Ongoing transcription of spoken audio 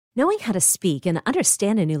Knowing how to speak and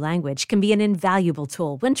understand a new language can be an invaluable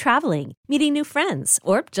tool when traveling, meeting new friends,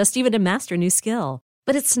 or just even to master a new skill.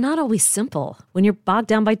 But it's not always simple when you're bogged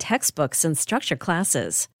down by textbooks and structured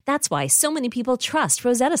classes. That's why so many people trust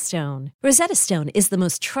Rosetta Stone. Rosetta Stone is the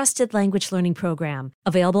most trusted language learning program,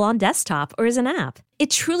 available on desktop or as an app. It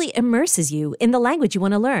truly immerses you in the language you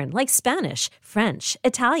want to learn, like Spanish, French,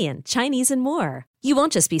 Italian, Chinese, and more. You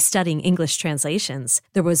won't just be studying English translations.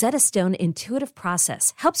 The Rosetta Stone intuitive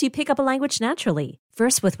process helps you pick up a language naturally,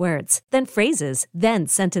 first with words, then phrases, then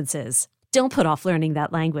sentences. Don't put off learning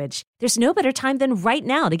that language. There's no better time than right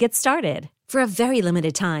now to get started. For a very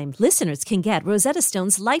limited time, listeners can get Rosetta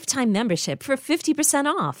Stone's lifetime membership for 50%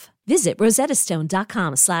 off. Visit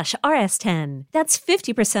rosettastone.com/rs10. That's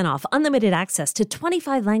 50% off unlimited access to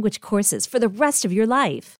 25 language courses for the rest of your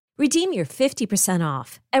life. Redeem your 50%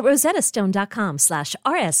 off at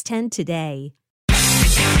rosettastone.com/rs10 today.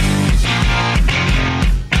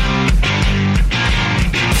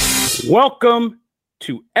 Welcome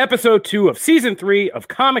to episode 2 of season 3 of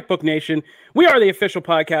Comic Book Nation. We are the official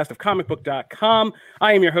podcast of comicbook.com.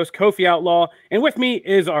 I am your host, Kofi Outlaw, and with me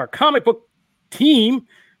is our comic book team.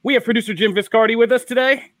 We have producer Jim Viscardi with us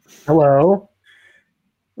today. Hello.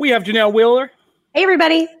 We have Janelle Wheeler. Hey,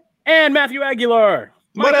 everybody. And Matthew Aguilar.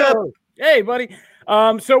 What up? Hey, buddy.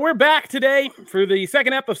 So we're back today for the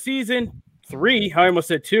second ep of season 3. I almost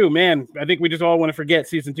said 2. Man, I think we just all want to forget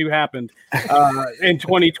season 2 happened in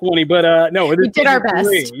 2020. But no, we did our best.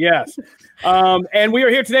 3, yes. And we are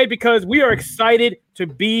here today because we are excited to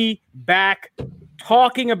be back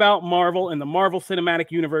talking about Marvel and the Marvel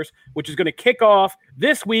Cinematic Universe, which is going to kick off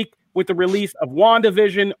this week with the release of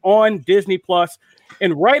WandaVision on Disney+.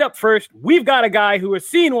 And right up first, we've got a guy who has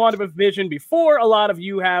seen WandaVision before a lot of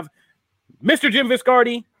you have. Mr. Jim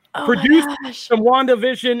Viscardi produced some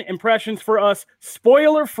WandaVision impressions for us,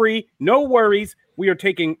 spoiler-free, no worries. We are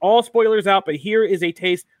taking all spoilers out, but here is a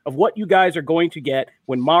taste of what you guys are going to get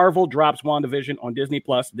when Marvel drops WandaVision on Disney+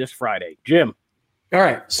 this Friday. Jim. All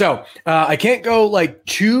right, so I can't go like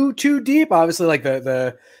too deep. Obviously, like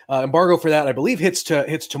the embargo for that, I believe hits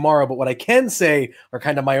tomorrow. But what I can say are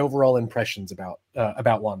kind of my overall impressions about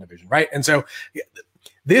WandaVision, right? And so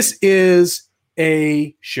this is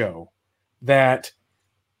a show that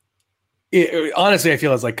honestly I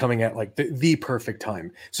feel is like coming at like the perfect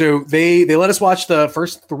time. So they let us watch the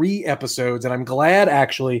first 3 episodes, and I'm glad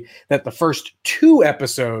actually that the first 2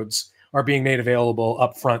 episodes are being made available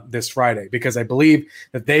up front this Friday, because I believe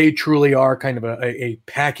that they truly are kind of a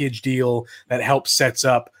package deal that helps sets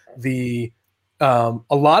up the a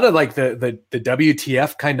lot of like the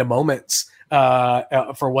WTF kind of moments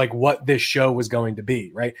for like what this show was going to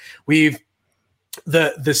be, right? We've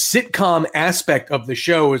the sitcom aspect of the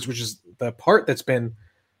show which is the part that's been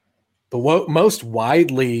the most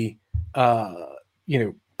widely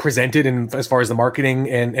presented in as far as the marketing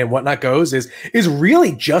and whatnot goes is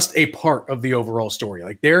really just a part of the overall story.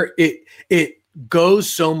 Like it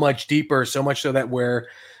goes so much deeper, so much so that where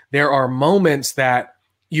there are moments that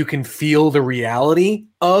you can feel the reality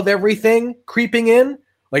of everything creeping in.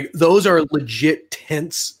 Like those are legit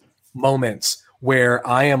tense moments where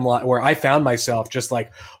where I found myself just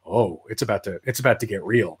like, oh, it's about to get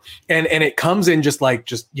real. And it comes in just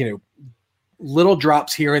little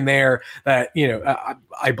drops here and there that,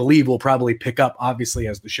 I believe will probably pick up obviously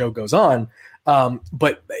as the show goes on.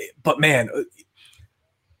 But man,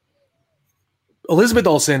 Elizabeth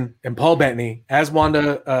Olsen and Paul Bettany as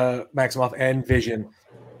Wanda Maximoff and Vision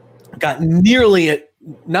got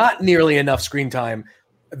not nearly enough screen time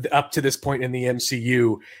up to this point in the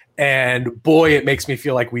MCU. And boy, it makes me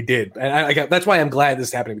feel like we did. And that's why I'm glad this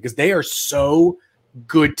is happening, because they are so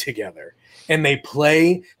good together. And they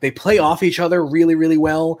play off each other really, really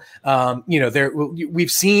well.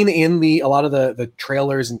 We've seen in a lot of the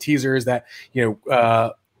trailers and teasers that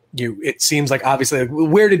it seems like obviously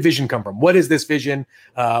where did Vision come from? What is this Vision?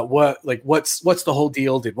 What's the whole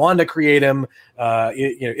deal? Did Wanda create him?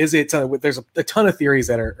 Is it? There's a ton of theories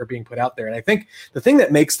that are being put out there, and I think the thing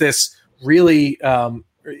that makes this really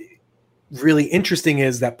really interesting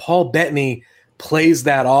is that Paul Bettany plays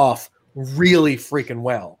that off really freaking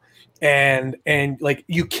well. And like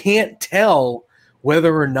you can't tell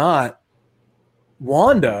whether or not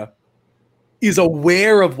Wanda is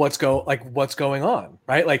aware of what's going on,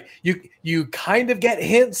 right? Like you kind of get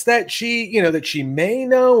hints that she may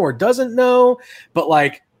know or doesn't know, but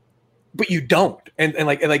you don't. And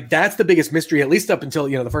like that's the biggest mystery, at least up until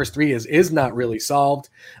the first 3 is not really solved.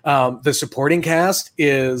 The supporting cast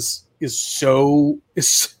is just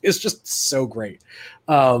so great.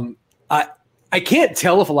 I can't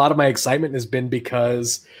tell if a lot of my excitement has been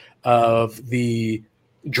because of the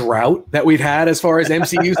drought that we've had as far as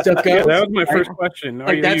MCU stuff goes. Yeah, that was my first question.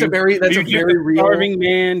 That's a very real starving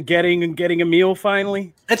man getting a meal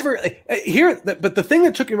finally. That's very but the thing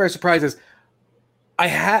that took me by surprise is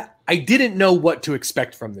I didn't know what to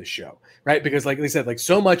expect from this show, right? Because like they said, like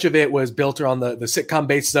so much of it was built around the sitcom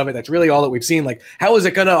basis of it. That's really all that we've seen. Like, how is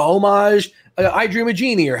it going to homage I Dream of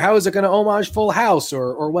Jeannie, or how is it going to homage Full House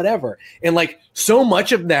or whatever? And like so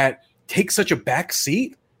much of that takes such a back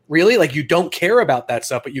seat. Really, like you don't care about that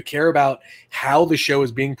stuff, but you care about how the show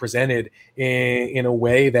is being presented in a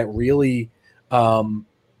way that really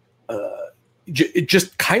it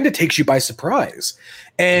just kind of takes you by surprise.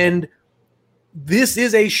 And this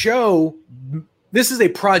is a show. This is a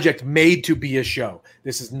project made to be a show.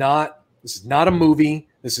 This is not a movie.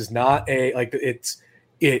 This is not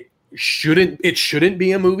it shouldn't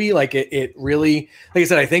be a movie. Like it really, like I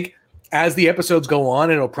said, I think as the episodes go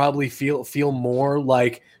on, it'll probably feel more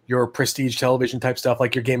like your prestige television type stuff,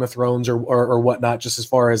 like your Game of Thrones or whatnot, just as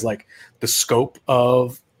far as like the scope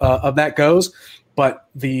of that goes. But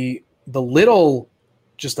the little,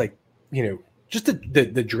 just like, just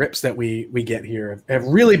the drips that we get here have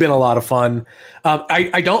really been a lot of fun.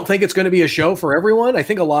 I don't think it's going to be a show for everyone. I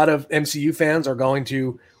think a lot of MCU fans are going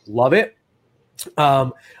to love it.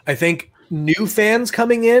 I think new fans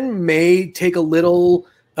coming in may take a little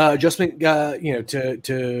adjustment,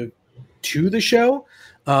 to the show.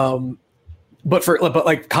 But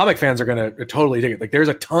like comic fans are going to totally dig it. Like there's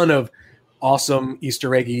a ton of awesome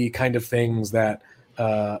Easter eggy kind of things that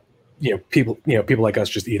people like us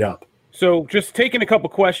just eat up. So just taking a couple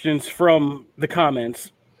questions from the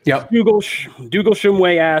comments. Yep. Dougal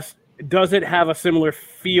Shumway asked, does it have a similar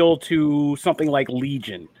feel to something like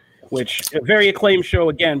Legion, which a very acclaimed show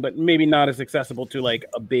again, but maybe not as accessible to like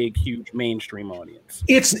a big, huge mainstream audience?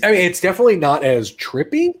 It's definitely not as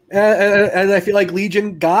trippy as I feel like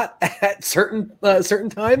Legion got at certain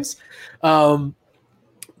times.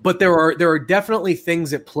 But there are definitely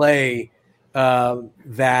things at play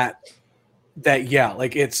that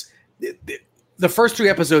like the first 3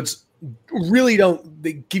 episodes really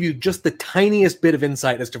they give you just the tiniest bit of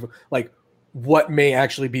insight as to like what may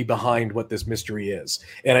actually be behind what this mystery is.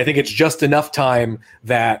 And I think it's just enough time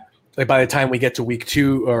that like by the time we get to week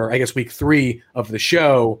 2, or I guess week 3 of the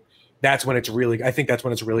show, that's when it's really going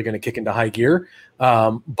to kick into high gear.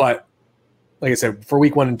 But like I said, for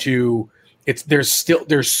week 1 and 2,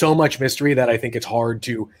 there's so much mystery that I think it's hard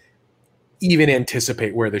to even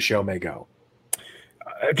anticipate where the show may go.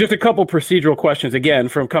 Just a couple procedural questions again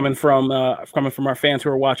coming from our fans who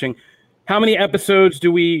are watching. How many episodes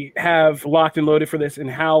do we have locked and loaded for this, and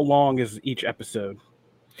how long is each episode?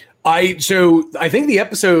 I think the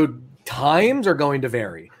episode times are going to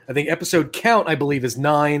vary. I think episode count, I believe, is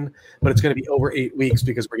 9, but it's going to be over 8 weeks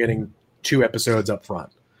because we're getting 2 episodes up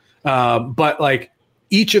front. But like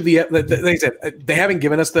each of like I said, they haven't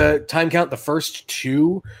given us the time count. The first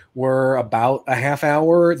 2 were about a half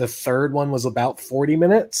hour. The third one was about 40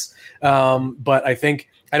 minutes. But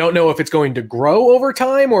I don't know if it's going to grow over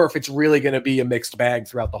time or if it's really going to be a mixed bag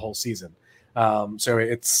throughout the whole season. So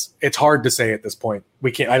it's hard to say at this point.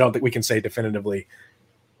 I don't think we can say definitively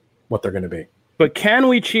what they're going to be. But can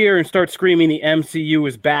we cheer and start screaming the MCU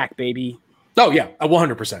is back, baby? Oh yeah,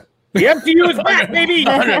 100%. The MCU is back, baby.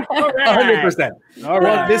 100%. All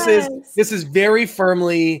right. This is very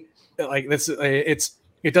firmly like this.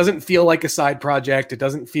 It doesn't feel like a side project. It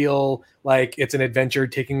doesn't feel like it's an adventure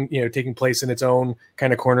taking place in its own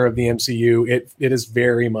kind of corner of the MCU. It is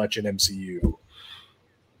very much an MCU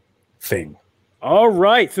thing. All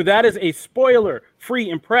right. So that is a spoiler-free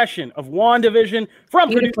impression of WandaVision from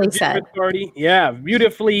beautifully said. Party. Yeah,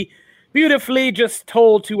 beautifully just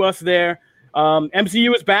told to us there.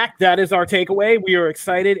 MCU is back. That is our takeaway. We are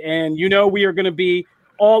excited, and we are going to be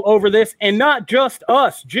all over this, and not just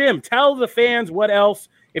us. Jim, tell the fans what else.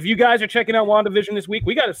 If you guys are checking out WandaVision this week,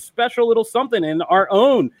 we got a special little something in our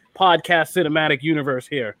own podcast cinematic universe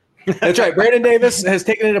here. That's right. Brandon Davis has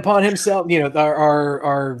taken it upon himself.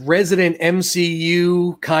 Our resident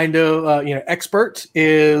MCU kind of expert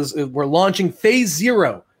we're launching Phase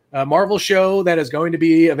 0. A Marvel show that is going to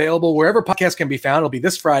be available wherever podcasts can be found. It'll be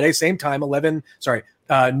this Friday, same time,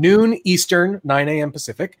 noon Eastern, 9 a.m.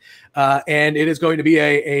 Pacific. And it is going to be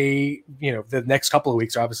the next couple of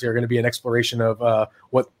weeks obviously are going to be an exploration of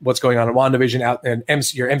what's going on in WandaVision out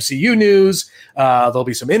and your MCU news. There'll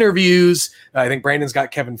be some interviews. I think Brandon's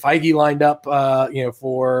got Kevin Feige lined up,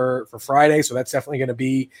 for Friday. So that's definitely going to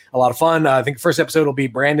be a lot of fun. I think the first episode will be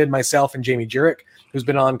Brandon, myself, and Jamie Jurek, who's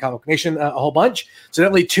been on Comic Nation a whole bunch. So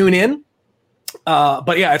definitely tune in.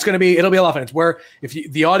 But yeah, it'll be a lot of fun. It's where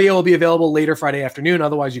the audio will be available later Friday afternoon.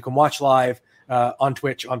 Otherwise you can watch live, on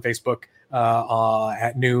Twitch, on Facebook,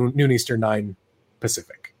 at noon Eastern, 9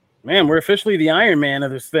 Pacific. Man, we're officially the Iron Man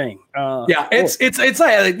of this thing. It's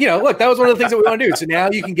like, look, that was one of the things that we want to do. So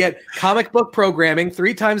now you can get comic book programming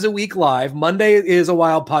 3 times a week live. Monday is a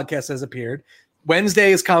Wild Podcast has appeared.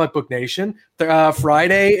 Wednesday is Comic Book Nation.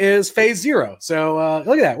 Friday is Phase Zero. So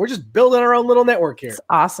look at that. We're just building our own little network here. It's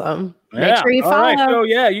awesome. Make sure you follow. All right. So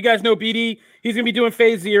you guys know BD. He's going to be doing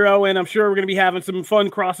Phase Zero, and I'm sure we're going to be having some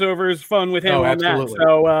fun crossovers, fun with him on absolutely.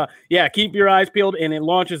 That. So keep your eyes peeled, and it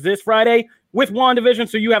launches this Friday with WandaVision,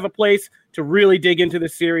 so you have a place to really dig into the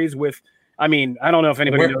series with, I don't know if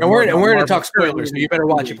anybody knows. And we're going to talk spoilers, so you better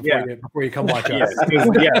watch it before you come watch us.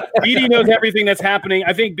 BD knows everything that's happening.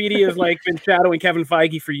 I think BD has been shadowing Kevin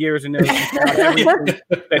Feige for years and knows everything.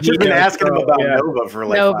 He's been asking him about Nova for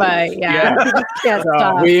Nova, 5 years.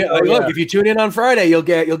 Look, if you tune in on Friday, you'll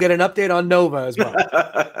get an update on Nova as well.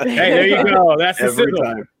 Hey, there you go. That's the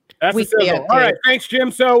sizzle. That's the sizzle. All right, thanks,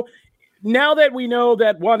 Jim. So now that we know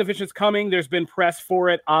that WandaVision is coming, there's been press for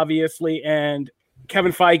it, obviously, and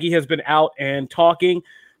Kevin Feige has been out and talking.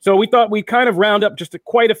 So we thought we'd kind of round up just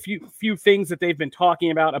quite a few things that they've been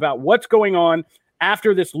talking about what's going on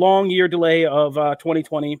after this long year delay of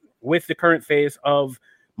 2020 with the current phase of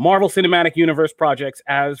Marvel Cinematic Universe projects,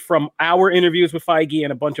 as from our interviews with Feige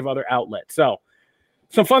and a bunch of other outlets. So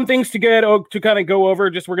some fun things to kind of go over.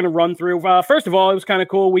 Just we're going to run through. First of all, it was kind of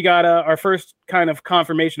cool. We got our first kind of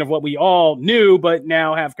confirmation of what we all knew, but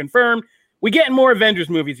now have confirmed. We getting more Avengers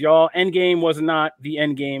movies, y'all. Endgame was not the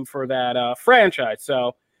endgame for that franchise.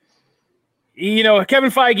 So, Kevin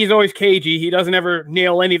Feige is always cagey. He doesn't ever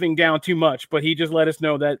nail anything down too much, but he just let us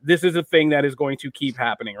know that this is a thing that is going to keep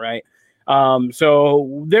happening, right?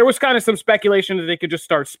 So there was kind of some speculation that they could just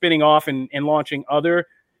start spinning off and launching other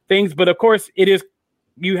things. But of course,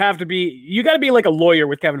 you got to be like a lawyer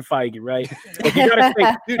with Kevin Feige, right? Like you got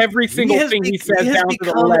to take every single thing he says down to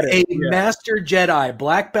the letter. A master Jedi,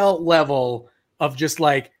 black belt level of just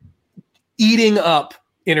eating up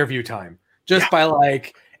interview time, just by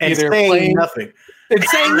and either saying nothing and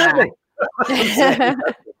saying nothing.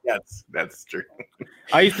 Yes, that's true.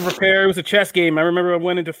 I used to prepare. It was a chess game. I remember I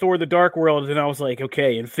went into Thor: The Dark World, and I was like,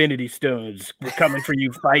 "Okay, Infinity Stones, we're coming for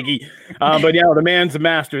you, Feige." But the man's a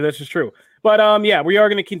master. That's just true. But we are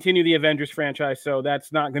going to continue the Avengers franchise, so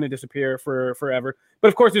that's not going to disappear for forever. But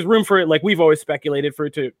of course, there's room for it, like we've always speculated, for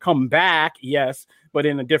it to come back, yes, but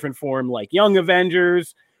in a different form, like Young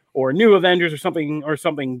Avengers or New Avengers or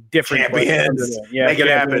something different. Champions, make it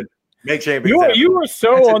happen. Make Champions. You were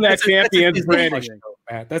so on that Champions branding.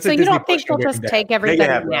 So you don't think they'll just take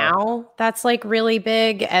everything now that's really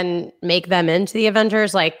big and make them into the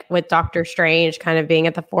Avengers, like with Doctor Strange kind of being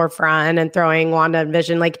at the forefront and throwing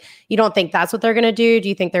WandaVision? You don't think that's what they're going to do? Do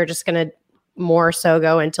you think they're just going to more so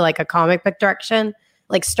go into a comic book direction,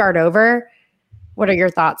 start over? What are your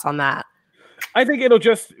thoughts on that? I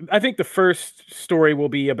think the first story will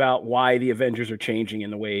be about why the Avengers are changing in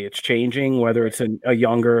the way it's changing, whether it's a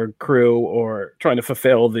younger crew or trying to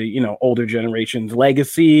fulfill the, older generation's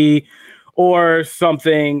legacy, or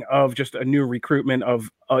something of just a new recruitment of,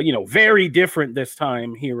 very different this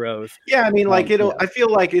time heroes. Yeah. I feel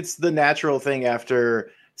like it's the natural thing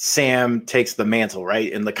after Sam takes the mantle,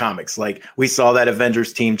 right? In the comics, we saw that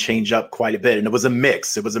Avengers team change up quite a bit, and it was a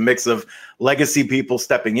mix. It was a mix of legacy people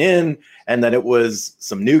stepping in, and then it was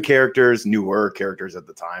some newer characters at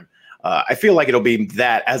the time. I feel like it'll be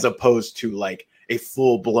that, as opposed to a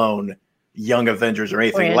full blown Young Avengers or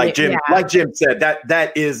anything. Like Jim said,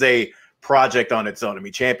 that is a project on its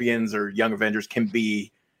own. Champions or Young Avengers can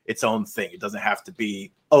be its own thing. It doesn't have to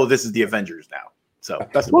be, this is the Avengers now. So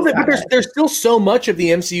there's still so much of the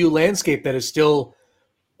MCU landscape that is still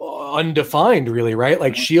undefined, really, right?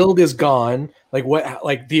 S.H.I.E.L.D. is gone.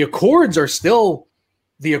 The Accords are still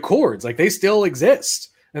the Accords. They still exist.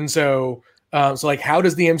 And so how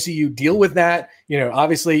does the MCU deal with that?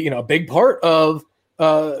 Obviously, a big part of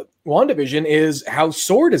WandaVision is how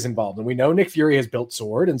S.W.O.R.D. is involved. And we know Nick Fury has built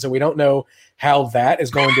S.W.O.R.D., and so we don't know how that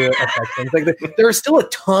is going to affect things. There are still a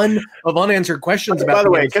ton of unanswered questions about. By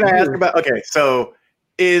the way, can I ask about? Okay, so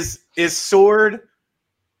is S.W.O.R.D.,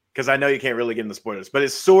 because I know you can't really get into spoilers, but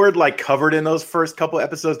is S.W.O.R.D. covered in those first couple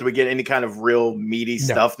episodes? Do we get any kind of real meaty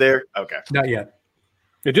stuff there? Okay, not yet.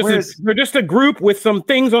 They're just a group with some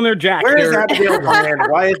things on their jacket. Where is Abigail Brand?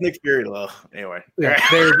 Why is Nick Fury low? Anyway, but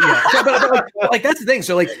that's the thing.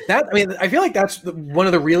 So that, I feel like that's one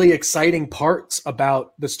of the really exciting parts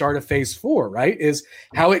about the start of Phase 4, right? Is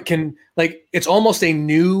how it can it's almost a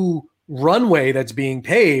new runway that's being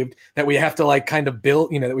paved that we have to kind of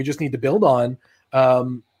build. That we just need to build on,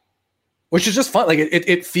 which is just fun.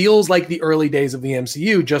 It feels like the early days of the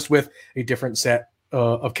MCU, just with a different set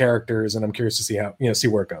of characters, and I'm curious to see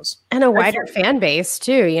where it goes. And a wider fan base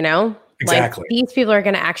too, Exactly. Like these people are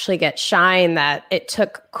going to actually get shine that it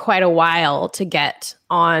took quite a while to get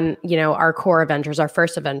on, our core Avengers, our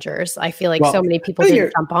first Avengers. I feel like so many people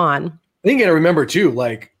didn't jump on. I think you got to remember too,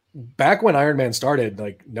 like back when Iron Man started,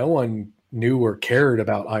 like no one knew or cared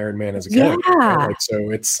about Iron Man as a character. Yeah. Right? Like,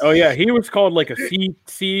 so it's he was called like a C.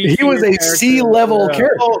 He was a C-level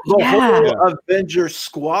character. The whole Avengers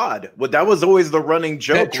squad. Well, that was always the running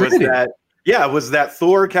joke. Was that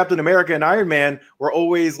Thor, Captain America, and Iron Man were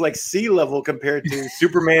always like C-level compared to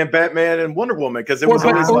Superman, Batman, and Wonder Woman, because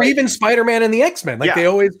or even Spider-Man and the X-Men. Like they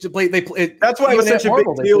always play. That's why it was such a big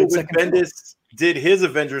deal when Bendis did his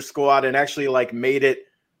Avengers squad and actually like made it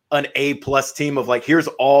an A+ team of like, here's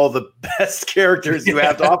all the best characters you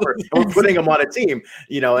have to offer. We're putting them on a team,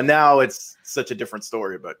 and now it's such a different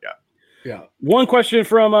story. But yeah. One question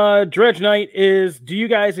from Dredge Knight is, do you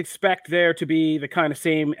guys expect there to be the kind of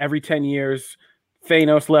same every 10 years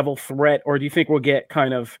Thanos level threat, or do you think we'll get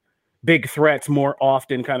kind of big threats more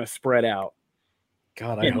often, kind of spread out?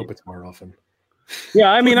 God, I hope it's more often.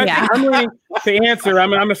 Yeah, I mean, I'm waiting to answer.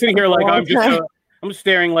 I'm sitting here like I'm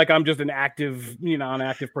staring like I'm just an active, an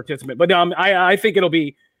active participant. But I think it'll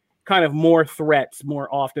be kind of more threats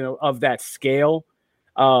more often of that scale.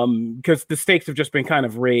 Because the stakes have just been kind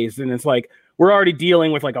of raised, and it's like we're already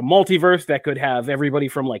dealing with like a multiverse that could have everybody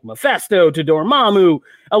from like Mephisto to Dormammu,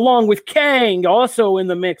 along with Kang also in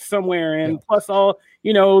the mix somewhere, and plus all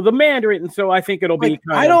the Mandarin. And so I think it'll be.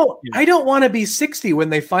 I don't want to be 60 when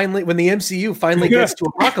the MCU finally gets to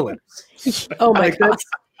Apocalypse. Oh my god.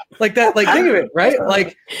 Like that, like think of it, right?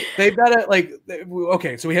 Like they've got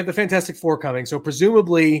to so we have the Fantastic Four coming, so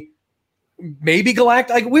presumably. Maybe Galactus.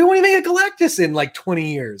 Like we won't even get Galactus in like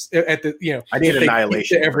 20 years. At the I need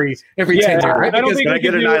Annihilation every 10 years. Right? Can I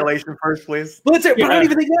get Annihilation first, please? But that's it. But I don't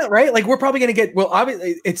even think that, right? Like we're probably going to get. Well,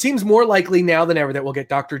 obviously, it seems more likely now than ever that we'll get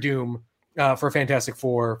Doctor Doom for Fantastic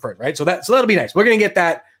Four, right? So that'll be nice. We're going to get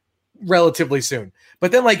that relatively soon.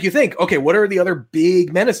 But then, like you think, okay, what are the other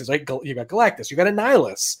big menaces? Like you got Galactus, you got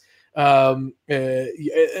Annihilus.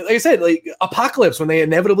 Like I said, like Apocalypse when they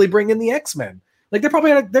inevitably bring in the X-Men. Like they're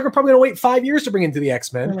probably gonna wait 5 years to bring into the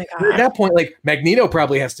X-Men. Oh my God. At that point, like Magneto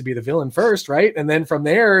probably has to be the villain first, right? And then from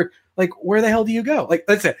there, like where the hell do you go? Like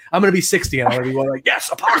that's it. I'm gonna be 60 and I'm gonna be like, yes,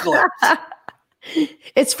 Apocalypse.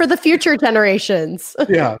 It's for the future generations.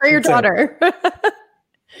 Yeah, for your daughter.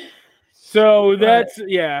 So that's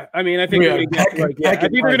I mean, I think I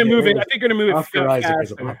think we're gonna move it. I think we're gonna move it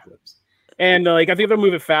faster. And I think they'll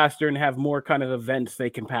move it faster and have more kind of events they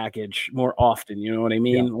can package more often. You know what I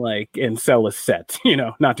mean? Yeah. Like and sell as sets.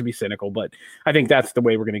 Not to be cynical, but I think that's the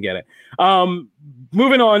way we're going to get it.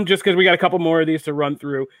 Moving on, just because we got a couple more of these to run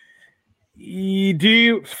through.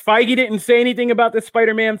 Feige didn't say anything about the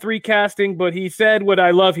Spider-Man 3 casting, but he said what I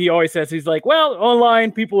love. He always says, he's like, well,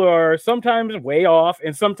 online people are sometimes way off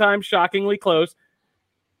and sometimes shockingly close.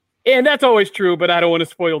 And that's always true, but I don't want to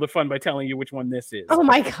spoil the fun by telling you which one this is. Oh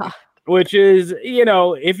my God. Which is,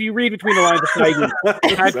 if you read between the lines of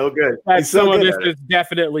Feige, so good. Some of this is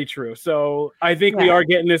definitely true. So I think we are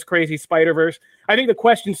getting this crazy Spider-Verse. I think the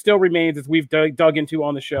question still remains, as we've dug into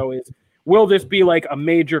on the show, is will this be like a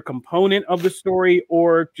major component of the story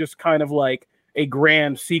or just kind of like a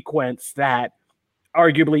grand sequence that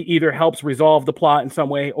arguably either helps resolve the plot in some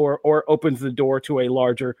way or opens the door to a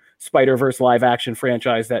larger Spider-Verse live action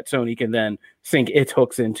franchise that Sony can then sink its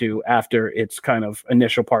hooks into after its kind of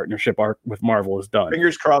initial partnership arc with Marvel is done.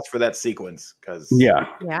 Fingers crossed for that sequence, because yeah,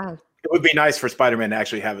 it would be nice for Spider-Man to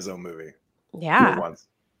actually have his own movie. Yeah.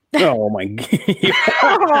 Oh my god!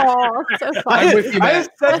 Oh, so I have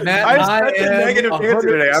such a negative answer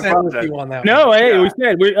today. I apologize. No, hey, we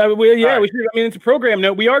said we should. I mean, it's a program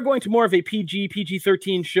note. We are going to more of a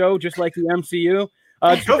PG-13 show, just like the MCU.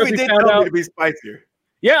 Toby did tell me to be spicier.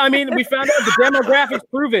 Yeah, I mean, we found out the demographics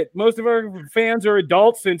prove it. Most of our fans are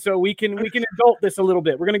adults, and so we can adult this a little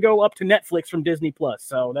bit. We're gonna go up to Netflix from Disney Plus,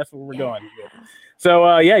 so that's what we're going with.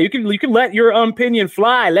 So you can let your opinion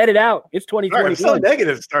fly, let it out. It's 2020. I'm so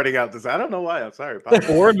negative starting out this. I don't know why. I'm sorry.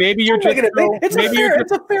 Or maybe you're just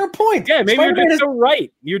it's a fair point. Yeah, maybe Spider-Man you're just so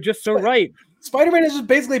right. You're just so right. Spider-Man has just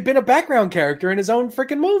basically been a background character in his own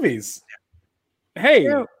freaking movies. Hey.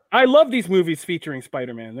 Yeah. I love these movies featuring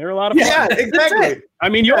Spider-Man. They're a lot of fun. Yeah, exactly. I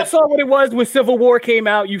mean, you all saw what it was when Civil War came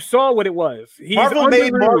out. You saw what it was. Marvel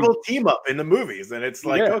made Marvel team up in the movies, and it's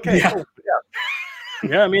like, okay. Yeah.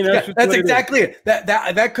 Yeah, I mean that's exactly it.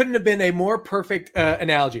 That couldn't have been a more perfect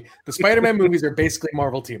analogy. The Spider-Man movies are basically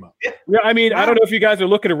Marvel team up. Yeah, I mean, I don't know if you guys are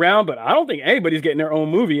looking around, but I don't think anybody's getting their own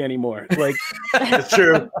movie anymore. Like that's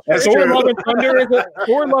true. Thor: Love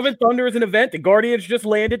and Thunder is an event. The Guardians just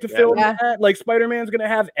landed to film that. Like Spider-Man's gonna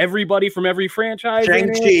have everybody from every franchise.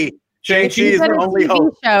 Shang-Chi is the only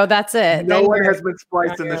hope. Show, that's it. No one has been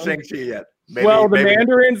spliced in the Shang-Chi yet. Maybe.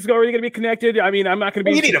 Mandarin's already going to be connected. I mean, I'm not going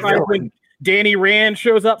to be surprised when Danny Rand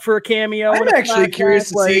shows up for a cameo. I'm actually curious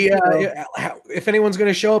to see if anyone's going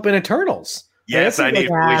to show up in Eternals. Yes, I need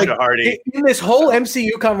Felicia Hardy. In this whole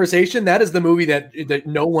MCU conversation, that is the movie that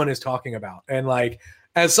no one is talking about. And like,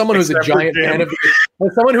 as someone who's a giant fan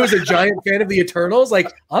of the Eternals,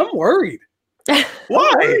 like, I'm worried.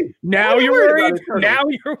 Why? Now you're worried? Now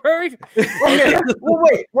you're worried? Okay. Well,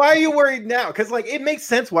 wait. Why are you worried now? Because like it makes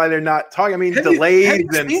sense why they're not talking. I mean, delays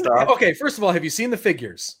and stuff. Okay, first of all, have you seen the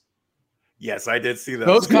figures? Yes, I did see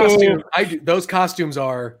those costumes. Those costumes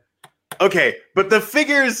are okay, but the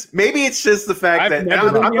figures. Maybe it's just the fact that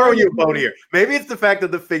I'm throwing you a bone here. Maybe it's the fact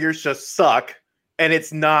that the figures just suck, and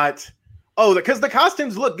it's not. Oh, because the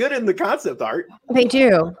costumes look good in the concept art. They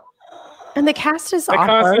do. And the cast is awesome. The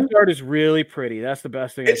concept art is really pretty. That's the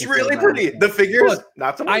best thing. It's really pretty. The figures,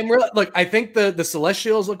 not so much. I think the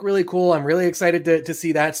Celestials look really cool. I'm really excited to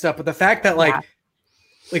see that stuff. But the fact that like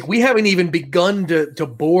we haven't even begun to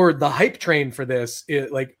board the hype train for this,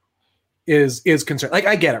 is concerned. Like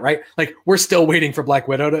I get it, right? Like we're still waiting for Black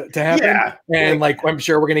Widow to happen, and like I'm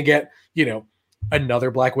sure we're gonna get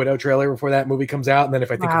another Black Widow trailer before that movie comes out. And then if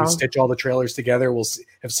I think we stitch all the trailers together, we'll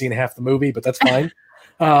have seen half the movie. But that's fine.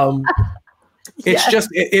 It's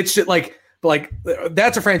just like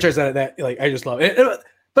that's a franchise that like I just love it.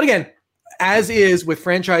 But again, as is with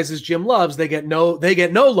franchises Jim loves, they get no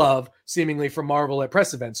love seemingly from Marvel at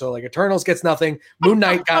press events. So like Eternals gets nothing. Moon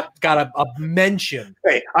Knight got a mention.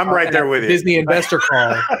 Hey, I'm right there with you. Disney investor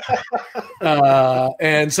call.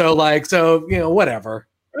 And so whatever.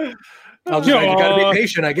 You gotta be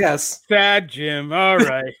patient, I guess. Sad Jim. All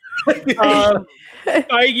right.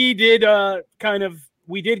 Feige did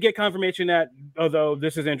we did get confirmation that, although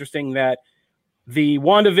this is interesting, that the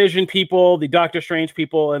WandaVision people, the Doctor Strange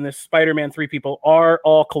people, and the Spider-Man 3 people are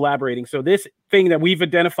all collaborating. So this thing that we've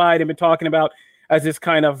identified and been talking about as this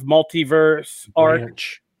kind of multiverse arc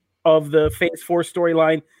of the Phase 4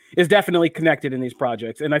 storyline is definitely connected in these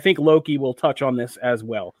projects. And I think Loki will touch on this as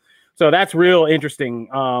well. So that's real interesting.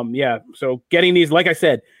 So getting these, like I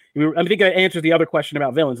said, I think I answered the other question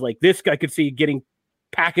about villains. Like this, I could see getting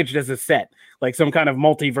packaged as a set, like some kind of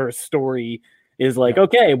multiverse story is like,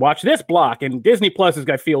 okay, watch this block. And Disney Plus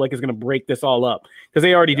I feel like is going to break this all up because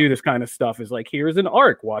they already do this kind of stuff. Is like, here's an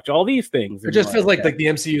arc, watch all these things. It just feels like the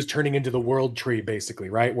MCU is turning into the world tree, basically,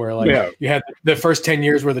 right? Where like you had the first 10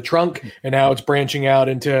 years were the trunk, and now it's branching out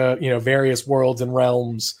into various worlds and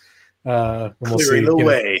realms. Clearing the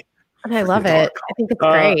way. And I love it. I think it's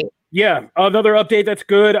great. Yeah, another update that's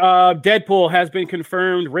good. Deadpool has been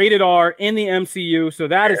confirmed rated R in the MCU, so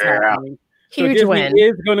that is happening. Huge win.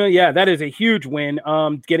 That is a huge win.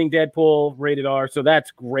 Getting Deadpool rated R, so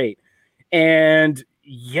that's great. And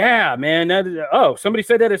yeah, man, somebody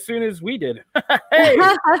said that as soon as we did. Hey,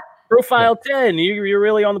 Profile 10, you're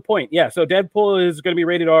really on the point. Yeah, so Deadpool is going to be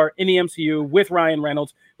rated R in the MCU with Ryan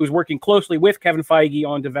Reynolds, who's working closely with Kevin Feige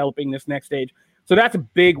on developing this next stage. So that's a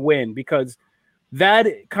big win because that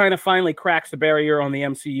kind of finally cracks the barrier on the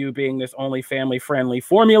MCU being this only family-friendly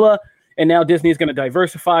formula. And now Disney is going to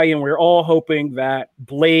diversify, and we're all hoping that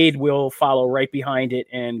Blade will follow right behind it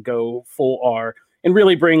and go full R and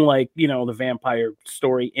really bring the vampire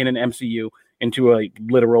story in an MCU into a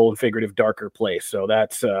literal and figurative darker place. So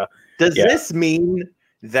that's does this mean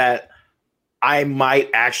that I might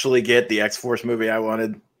actually get the X-Force movie I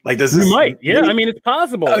wanted? Like, does this? You might, yeah. I mean, it's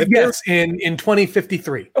possible. Yes, in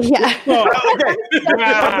 2053. Yeah. Okay.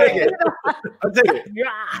 I'll take it.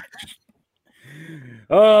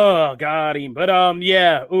 Oh, got him. But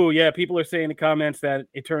people are saying in the comments that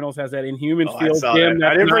Eternals has that Inhumans feel. Jim,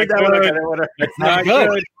 I didn't read that. That's not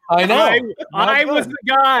good. I know. I was the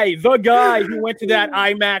guy who went to that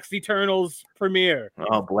IMAX Eternals premiere.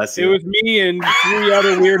 Oh, bless you. It was me and 3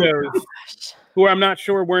 other weirdos. Who I'm not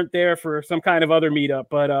sure weren't there for some kind of other meetup,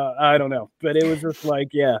 but I don't know. But it was just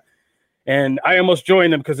and I almost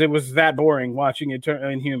joined them because it was that boring watching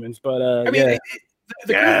Inhumans. But the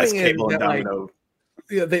cool thing is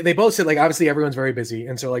that, they both said obviously everyone's very busy,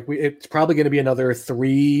 and so it's probably going to be another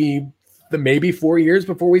 3, maybe 4 years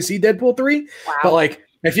before we see Deadpool 3. Wow. But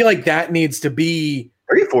I feel like that needs to be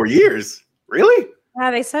 3-4 years. Really? Yeah,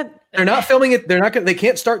 they said they're not filming it. They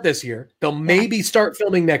can't start this year. They'll maybe start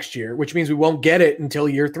filming next year, which means we won't get it until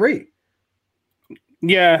year 3.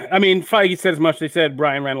 Yeah, I mean, Feige said as much. They said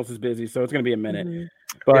Ryan Reynolds is busy, so it's going to be a minute. Mm-hmm.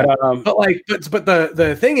 But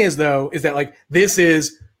the thing is though is that like this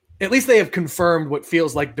is at least they have confirmed what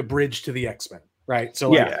feels like the bridge to the X-Men, right? So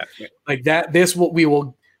like that this we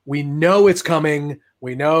know it's coming.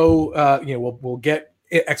 We know we'll get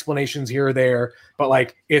explanations here or there, but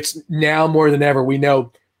like it's now more than ever we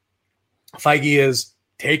know Feige is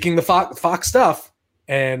taking the Fox stuff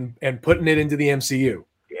and putting it into the MCU.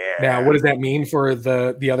 Now, what does that mean for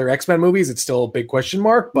the other X-Men movies? It's still a big question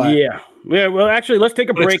mark, but yeah. Well, actually, let's take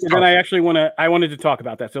a break, and then I wanted to talk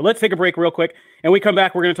about that. So let's take a break real quick, and we come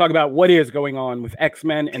back. We're going to talk about what is going on with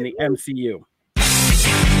X-Men and the MCU.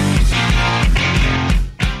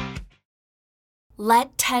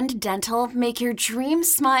 Let Tend Dental make your dream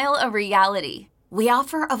smile a reality. We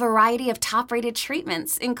offer a variety of top-rated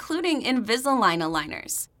treatments, including Invisalign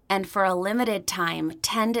aligners. And for a limited time,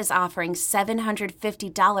 Tend is offering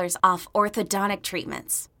 $750 off orthodontic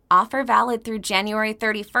treatments. Offer valid through January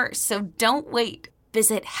 31st, so don't wait.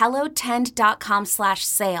 Visit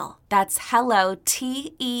hellotend.com/sale. That's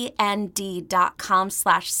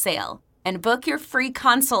hellotend.com/sale. And book your free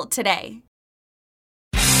consult today.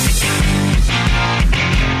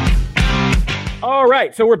 All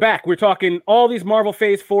right, so we're back. We're talking all these Marvel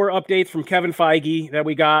Phase 4 updates from Kevin Feige that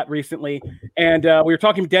we got recently. And we were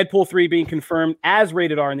talking Deadpool 3 being confirmed as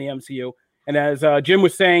rated R in the MCU. And as Jim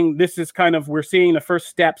was saying, this is we're seeing the first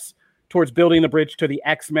steps towards building the bridge to the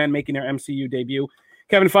X-Men making their MCU debut.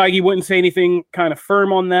 Kevin Feige wouldn't say anything kind of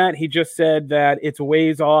firm on that. He just said that it's a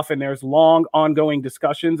ways off and there's long ongoing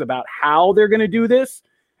discussions about how they're going to do this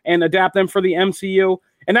and adapt them for the MCU.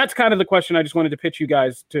 And that's kind of the question I just wanted to pitch you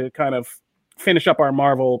guys to kind of finish up our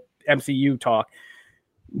Marvel MCU talk.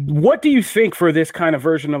 What do you think for this kind of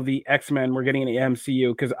version of the X-Men we're getting in the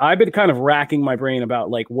MCU? Because I've been kind of racking my brain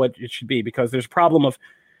about like what it should be, because there's a problem of,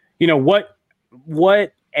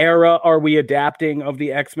 what era are we adapting of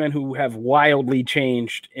the X-Men who have wildly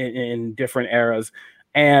changed in different eras,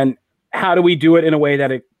 and how do we do it in a way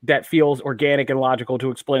that feels organic and logical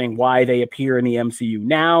to explaining why they appear in the MCU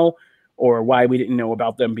now or why we didn't know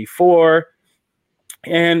about them before?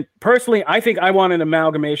 And personally, I think I want an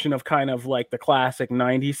amalgamation of kind of like the classic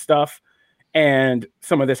 90s stuff and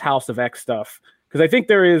some of this House of X stuff. Because I think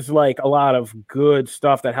there is like a lot of good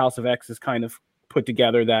stuff that House of X has kind of put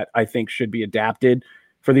together that I think should be adapted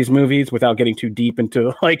for these movies without getting too deep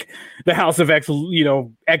into like the House of X,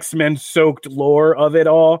 X-Men soaked lore of it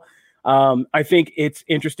all. I think it's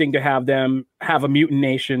interesting to have them have a mutant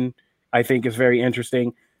nation. I think is very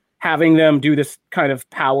interesting. Having them do this kind of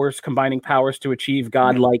combining powers to achieve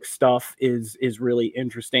godlike stuff is really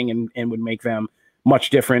interesting and would make them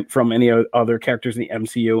much different from any other characters in the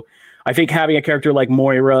MCU. I think having a character like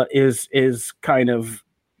Moira is kind of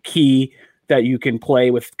key, that you can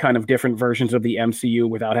play with kind of different versions of the MCU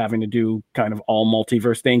without having to do kind of all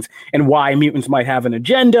multiverse things, and why mutants might have an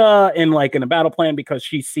agenda and like in a battle plan because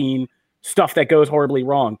she's seen stuff that goes horribly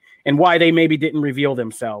wrong, and why they maybe didn't reveal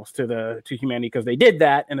themselves to humanity because they did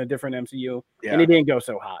that in a different MCU and it didn't go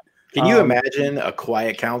so hot. Can you imagine a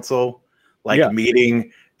quiet council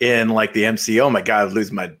meeting in like the MCU? Oh my God, I'd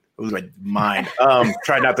lose my mind.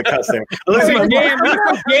 Try not to cuss there. They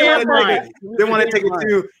want to take it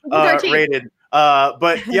too rated.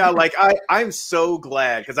 But yeah, like I'm so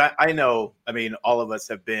glad because I know, I mean, all of us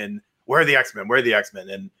have been, where are the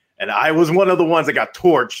X-Men? And I was one of the ones that got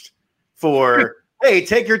torched for, hey,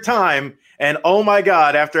 take your time. And oh my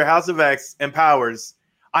God, after House of X and Powers,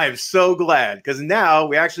 I am so glad because now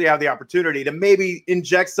we actually have the opportunity to maybe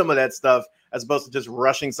inject some of that stuff as opposed to just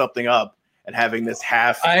rushing something up and having this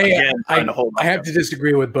half again trying to hold. I have to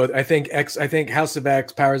disagree with both. I think House of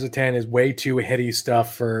X, Powers of 10 is way too heady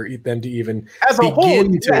stuff for them to even as a whole.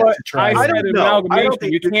 To try. I don't know.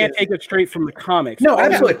 You can't take it straight from the comics. No,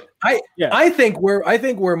 absolutely. I think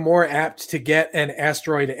we're more apt to get an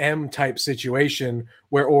Asteroid M type situation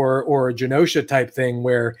where or a Genosha type thing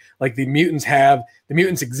where like the mutants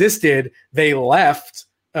existed, they left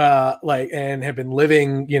and have been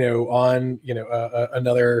living on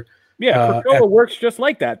another. Yeah, Krakoa works just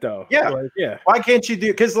like that, though. Yeah. Why can't you do?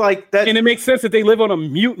 Because like that, and it makes sense that they live on a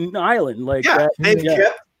mutant island. Like, they've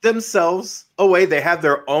kept themselves away. They have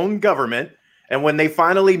their own government, and when they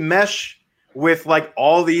finally mesh with like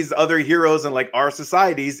all these other heroes and like our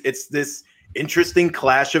societies, it's this interesting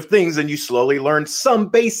clash of things, and you slowly learn some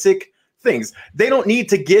basic things. They don't need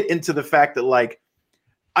to get into the fact that like,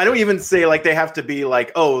 I don't even say like they have to be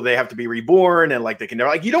like, oh, they have to be reborn and like they can never,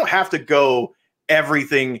 like, you don't have to go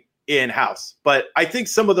everything in-house, but I think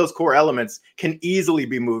some of those core elements can easily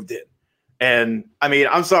be moved in. And I mean,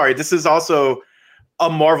 I'm sorry, this is also a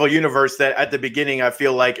Marvel universe that at the beginning, I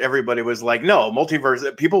feel like everybody was like, no,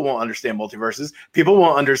 multiverse, people won't understand multiverses. People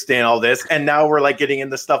won't understand all this. And now we're like getting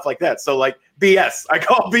into stuff like that. So like BS, I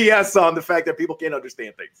call BS on the fact that people can't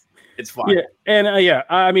understand things. It's fine. Yeah. And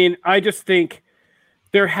I mean, I just think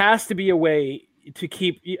there has to be a way to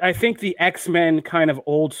keep, I think the X-Men kind of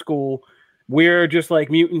old school, we're just like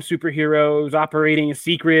mutant superheroes operating in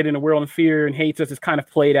secret in a world of fear and hates us is kind of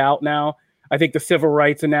played out now. I think the civil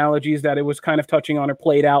rights analogies that it was kind of touching on are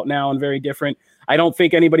played out now and very different. I don't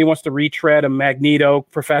think anybody wants to retread a Magneto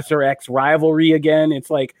Professor X rivalry again. It's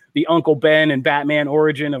like the Uncle Ben and Batman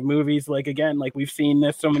origin of movies. Like, again, like we've seen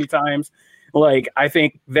this so many times. Like, I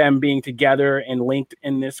think them being together and linked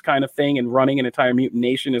in this kind of thing and running an entire mutant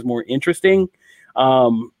nation is more interesting.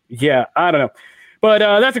 Yeah, I don't know. But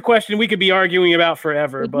that's a question we could be arguing about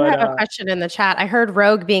forever. But have a question in the chat. I heard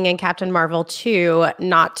Rogue being in Captain Marvel 2,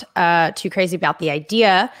 not too crazy about the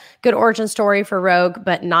idea. Good origin story for Rogue,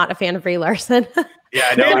 but not a fan of Brie Larson. Yeah,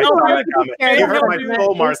 I know. You hurt my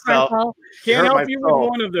soul, Marcel. Can't help you with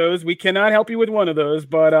one of those. We cannot help you with one of those.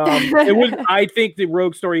 But it would. I think the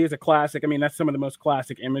Rogue story is a classic. I mean, that's some of the most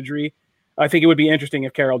classic imagery. I think it would be interesting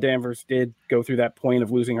if Carol Danvers did go through that point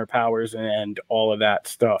of losing her powers and all of that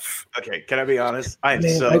stuff. Okay, can I be honest?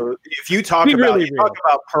 If you talk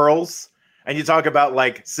about pearls and you talk about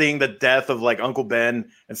like seeing the death of like Uncle Ben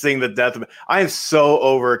and seeing the death of, I am so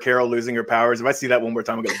over Carol losing her powers. If I see that one more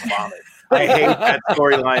time, I'm gonna vomit. I hate that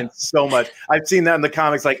storyline so much. I've seen that in the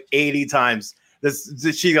comics like 80 times.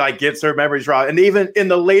 She like gets her memories wrong, and even in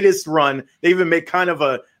the latest run, they even make kind of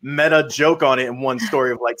a meta joke on it in one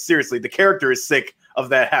story of like, seriously, the character is sick of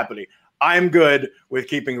that happening. I'm good with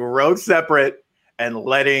keeping Rogue separate and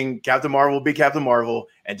letting Captain Marvel be Captain Marvel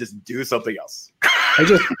and just do something else.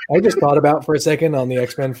 I just thought about for a second on the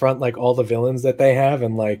X-Men front, like all the villains that they have,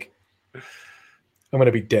 and like I'm gonna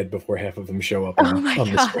be dead before half of them show up on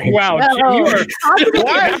the screen. Wow, how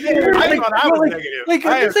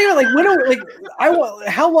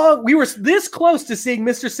long we were this close to seeing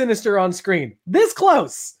Mr. Sinister on screen? This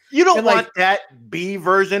close. You don't want that B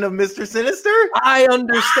version of Mr. Sinister? I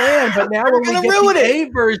understand, but now when we get the A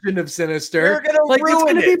version of Sinister, it's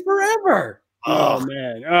gonna be forever. Oh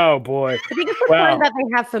man! Oh boy! I think it's important that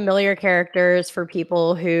they have familiar characters for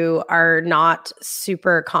people who are not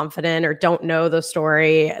super confident or don't know the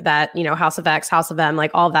story. That, you know, House of X, House of M,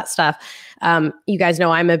 like all of that stuff. You guys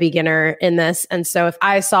know I'm a beginner in this, and so if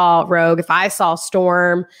I saw Rogue, if I saw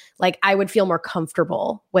Storm, like I would feel more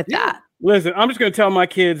comfortable with that. Listen, I'm just going to tell my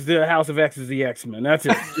kids the House of X is the X-Men. That's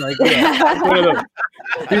it. Like, one of those.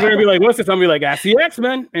 People are going to be like, what's this? I'm going to be like, that's the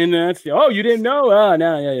X-Men. And that's, oh, you didn't know?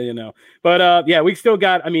 No, yeah, you know. But we still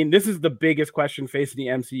got, I mean, this is the biggest question facing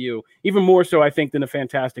the MCU. Even more so, I think, than the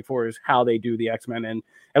Fantastic Four is how they do the X-Men. And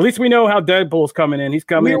at least we know how Deadpool's coming in. He's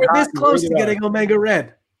coming in. We were this close to getting Omega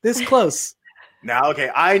Red. This close. Now,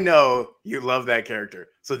 okay, I know you love that character.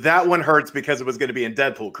 So that one hurts because it was going to be in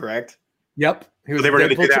Deadpool, correct? Yep. They were going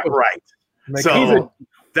to do that right. So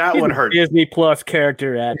that one hurt. Disney Plus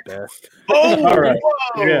character at best. Oh, all right.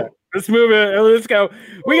 Whoa. Yeah. Let's move it. Let's go.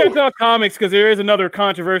 We got to talk comics because there is another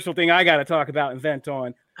controversial thing I got to talk about and vent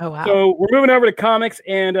on. Oh, wow. So we're moving over to comics.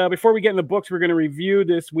 And before we get in the books, we're going to review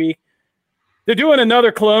this week. They're doing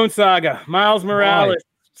another Clone Saga. Miles Morales.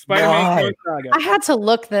 Spider-Man Clone Saga. I had to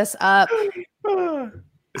look this up. This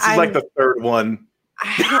is like the third one.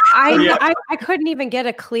 I couldn't even get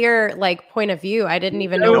a clear point point of view. I didn't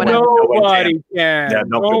even know what nobody can. Yeah,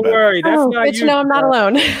 don't worry. That's not good to know I'm not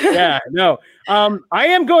alone. Yeah, no. I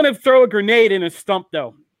am going to throw a grenade in a stump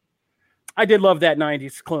though. I did love that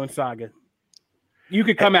 90s Clone Saga. You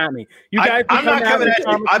could come at me. You guys I'm not coming at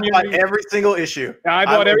you. I bought every single issue. I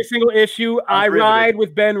bought every single issue. I ride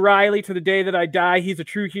with Ben Reilly to the day that I die. He's a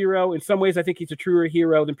true hero. In some ways, I think he's a truer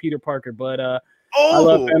hero than Peter Parker, but I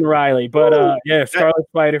love Ben Reilly, but Scarlet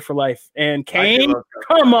Spider for life. And Kane,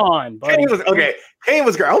 come on, buddy. Kane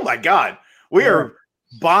was great. Oh my God, we are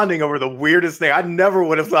bonding over the weirdest thing. I never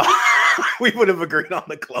would have thought we would have agreed on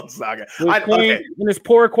the Clone Saga. And his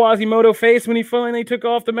poor Quasimodo face when he finally took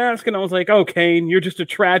off the mask, and I was like, "Oh, Kane, you're just a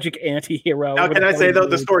tragic anti-hero." Now, can I say though,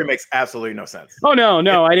 the story makes absolutely no sense. Oh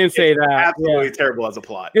no, I didn't say that. Absolutely terrible as a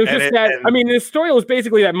plot. It was just that. I mean, the story was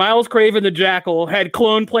basically that Miles Craven, the Jackal, had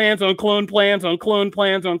clone plans on clone plans on clone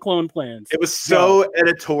plans on clone plans. It was so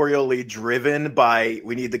editorially driven by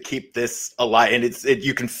we need to keep this alive, and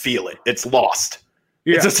you can feel it. It's lost.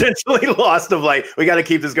 Yeah. It's essentially lost of we got to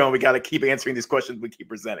keep this going. We got to keep answering these questions we keep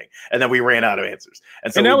presenting. And then we ran out of answers.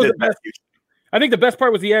 And so that was the best. I think the best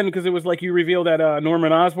part was the end because it was you revealed that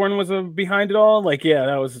Norman Osborn was behind it all.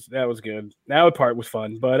 That was good. That part was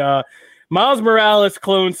fun. But Miles Morales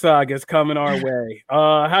Clone Saga is coming our way.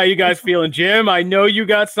 How you guys feeling, Jim? I know you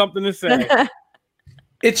got something to say.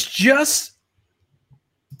 It's just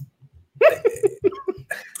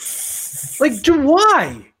like,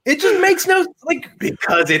 why? It just makes no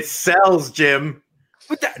because it sells, Jim.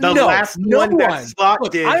 But last one that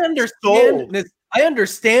Slot did. I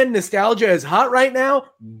understand nostalgia is hot right now.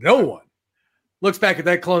 No one looks back at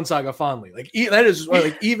that Clone Saga fondly. Like that is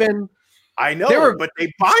like even. I know, but they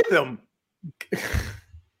buy them.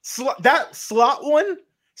 That Slot one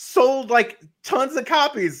sold like tons of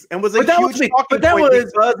copies and was a huge talking point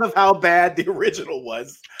because of how bad the original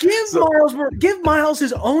was. Give Miles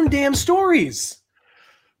his own damn stories.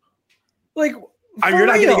 Like, you're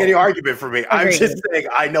not getting any argument from me. I'm just saying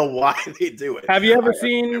I know why they do it. Have you ever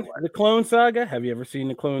seen the Clone Saga? Have you ever seen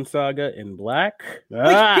the Clone Saga in black?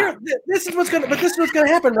 This is what's gonna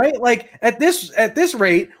happen, right? Like at this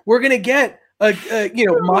rate, we're gonna get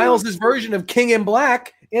Miles's version of King in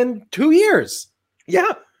Black in 2 years.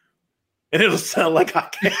 Yeah. And it'll sound like I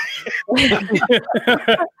can. We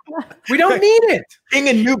don't need it. King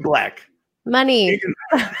in New Black. Money.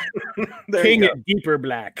 King in Deeper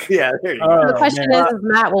Black. Yeah, there you go. The question is,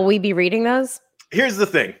 Matt, will we be reading those? Here's the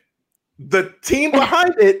thing. The team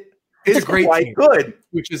behind it is quite good.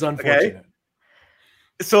 Which is unfortunate. Okay?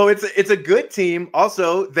 So it's a good team.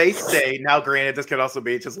 Also, they say, now granted, this could also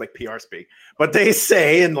be just like PR speak, but they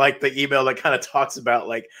say in like the email that kind of talks about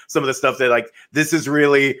like some of the stuff that like this is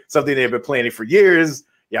really something they've been planning for years,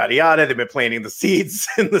 yada yada. They've been planting the seeds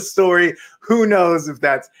in the story. Who knows if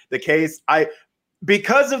that's the case?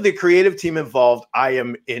 Because of the creative team involved, I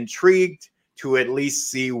am intrigued to at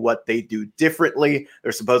least see what they do differently.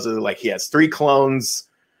 They're supposedly like he has 3 clones.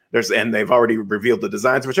 And they've already revealed the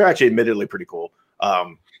designs, which are actually admittedly pretty cool.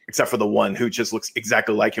 Except for the one who just looks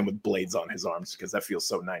exactly like him with blades on his arms, because that feels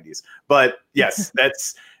so 90s. But yes,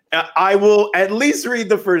 I will at least read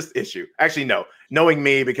the first issue. Actually, no. Knowing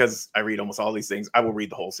me, because I read almost all these things, I will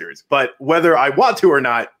read the whole series. But whether I want to or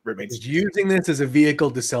not remains. Using this as a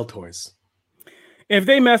vehicle to sell toys. If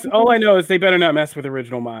they mess, all I know is they better not mess with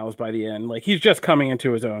original Miles by the end. Like he's just coming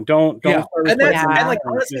into his own. Don't. And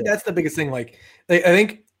honestly, that's the biggest thing. Like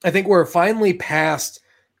I think we're finally past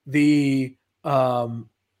the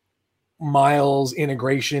Miles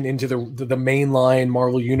integration into the mainline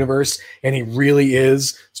Marvel universe, and he really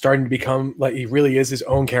is starting to become like he really is his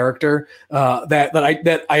own character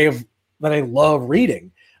that I love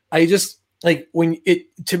reading. I just like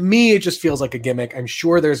to me it just feels like a gimmick. I'm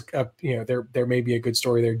sure there's there may be a good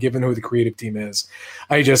story there given who the creative team is.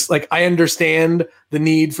 I understand the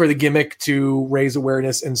need for the gimmick to raise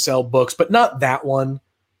awareness and sell books, but not that one.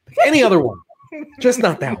 Any other one. Just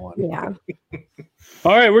not that one. Yeah.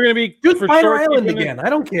 All right, we're gonna be do Spider Island again. I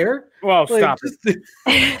don't care. Well, stop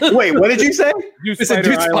it. Wait, what did you say? Do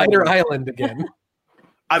Spider Island again.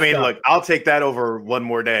 I mean, look, I'll take that over one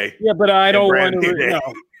more day. Yeah, but I don't want to. No.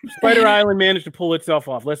 Spider Island managed to pull itself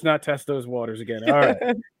off. Let's not test those waters again. All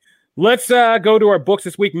right, let's go to our books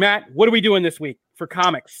this week. Matt, what are we doing this week for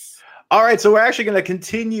comics? All right, so we're actually going to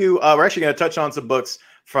continue. We're actually going to touch on some books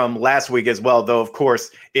from last week as well, though, of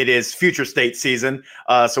course, it is Future State season.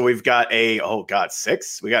 So we've got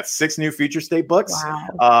 6. We got 6 new Future State books.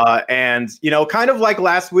 Wow. And, kind of like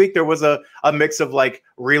last week, there was a mix of like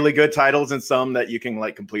really good titles and some that you can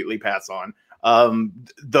like completely pass on.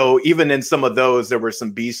 Though even in some of those, there were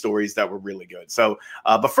some B stories that were really good. So,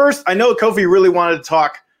 but first, I know Kofi really wanted to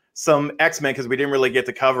talk some X-Men because we didn't really get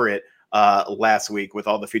to cover it last week with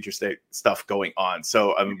all the Future State stuff going on.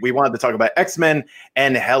 So we wanted to talk about X-Men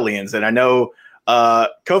and Hellions. And I know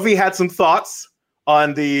Kofi had some thoughts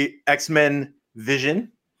on the X-Men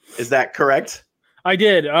Vision. Is that correct? I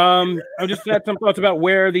did. I just had some thoughts about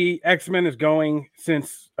where the X-Men is going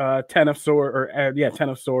since 10 of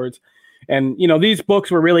Swords. And, these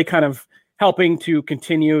books were really kind of helping to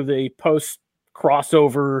continue the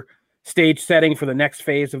post-crossover stage setting for the next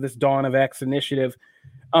phase of this Dawn of X initiative.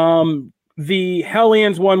 The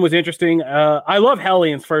Hellions one was interesting. I love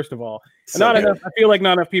Hellions, first of all. I feel like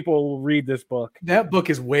not enough people read this book. That book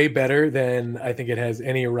is way better than I think it has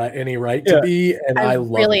any right to be, and I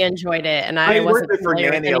really enjoyed it. And I wasn't for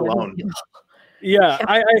Nanny alone. Yeah,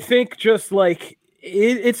 I think just like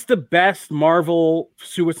it's the best Marvel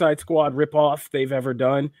Suicide Squad ripoff they've ever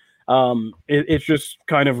done. It's just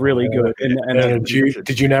kind of really good.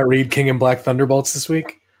 Did you not read King in Black Thunderbolts this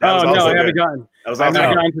week? Oh no, I haven't gotten. I've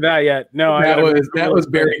not gotten to that yet. No, that was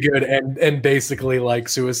very good and basically like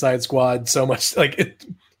Suicide Squad so much like it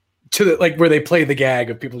to the like where they play the gag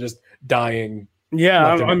of people just dying Yeah,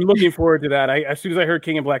 I'm looking forward to that. As soon as I heard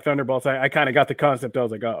King and Black Thunderbolts, I kind of got the concept. I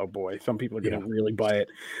was like, oh boy, some people are going to really buy it.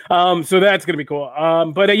 So that's going to be cool.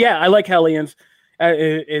 But yeah, I like Hellions.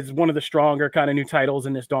 Is one of the stronger kind of new titles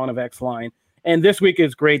in this Dawn of X line. And this week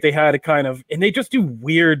is great. They had and they just do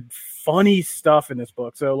weird, funny stuff in this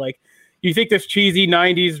book. So like, you think this cheesy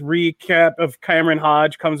 90s recap of Cameron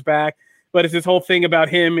Hodge comes back, but it's this whole thing about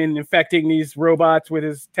him and infecting these robots with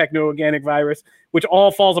his techno-organic virus, which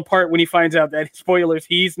all falls apart when he finds out that, spoilers,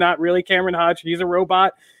 he's not really Cameron Hodge. He's a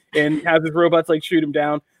robot and has his robots like shoot him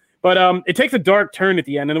down. But it takes a dark turn at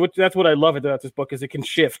the end, and that's what I love about this book is it can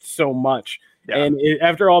shift so much. Yeah. And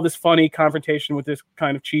after all this funny confrontation with this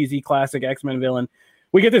kind of cheesy classic X-Men villain,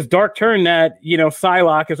 we get this dark turn that,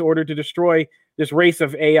 Psylocke is ordered to destroy this race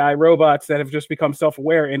of AI robots that have just become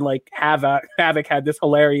self-aware, and like Havoc had this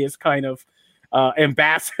hilarious kind of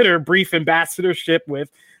brief ambassadorship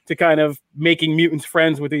to kind of making mutants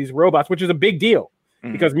friends with these robots, which is a big deal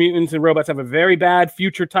because mutants and robots have a very bad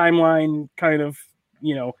future timeline kind of,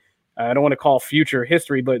 I don't want to call future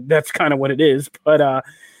history, but that's kind of what it is. But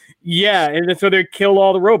yeah, and so they kill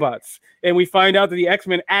all the robots. And we find out that the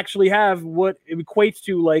X-Men actually have what equates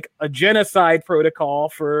to like a genocide protocol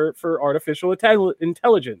for artificial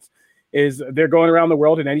intelligence. Is they're going around the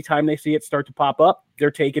world, and anytime they see it start to pop up,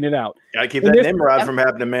 they're taking it out. Gotta keep that Nimrod from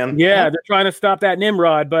happening, man. Yeah, they're trying to stop that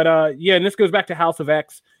Nimrod. But and this goes back to House of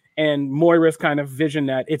X and Moira's kind of vision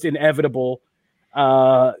that it's inevitable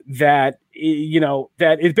that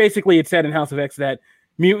is basically it said in House of X that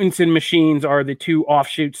mutants and machines are the two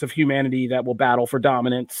offshoots of humanity that will battle for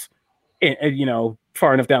dominance.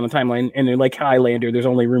 Far enough down the timeline, and they're like Highlander, there's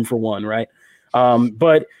only room for one, right?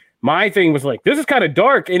 But my thing was like, this is kind of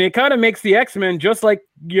dark, and it kind of makes the X-Men just like,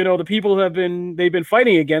 the people they've been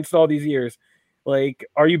fighting against all these years. Like,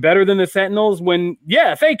 are you better than the Sentinels?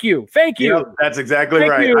 Thank you. Yep, that's exactly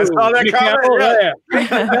right. I saw that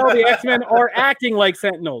comment. The X-Men are acting like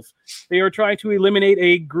Sentinels. They are trying to eliminate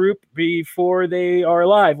a group before they are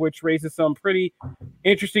alive, which raises some pretty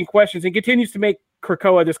interesting questions and continues to make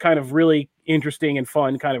Krakoa this kind of really interesting and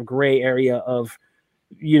fun kind of gray area of,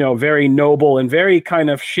 very noble and very kind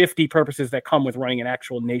of shifty purposes that come with running an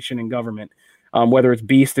actual nation and government, whether it's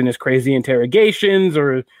Beast and his crazy interrogations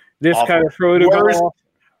or this kind of protocol. Worst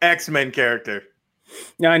X-Men character.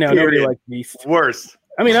 Yeah, I know. Nobody likes Beast. Worst.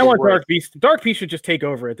 I mean, I want Dark Beast. Dark Beast should just take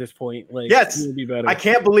over at this point. Like, yes. It would be better. I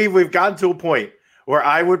can't believe we've gotten to a point where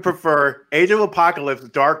I would prefer Age of Apocalypse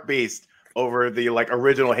Dark Beast over the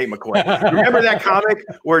original Hate McCoy. Remember that comic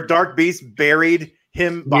where Dark Beast buried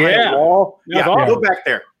him behind the wall? Yeah, awesome. Go back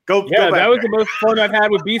there. Go back that was there. the most fun I've had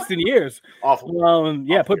with Beast in years. Awful.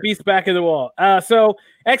 Awful. Put Beast back in the wall. So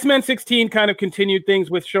X-Men 16 kind of continued things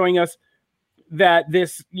with showing us that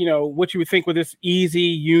this, what you would think with this easy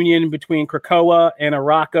union between Krakoa and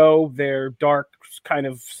Arakko, their dark kind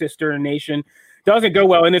of sister nation, doesn't go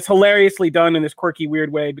well. And it's hilariously done in this quirky,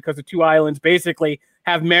 weird way because the two islands basically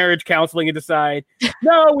have marriage counseling and decide,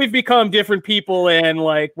 no, we've become different people and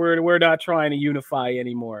like we're not trying to unify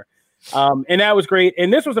anymore. And that was great.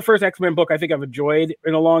 And this was the first X-Men book I think I've enjoyed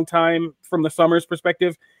in a long time from the Summers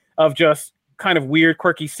perspective of just kind of weird,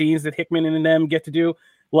 quirky scenes that Hickman and them get to do.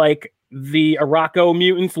 Like the Arakko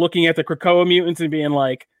mutants looking at the Krakoa mutants and being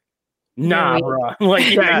like, nah, bro.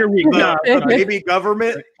 Like, you're weak. Nah, maybe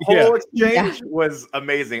government whole exchange was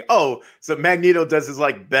amazing. Oh, so Magneto does his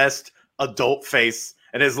best adult face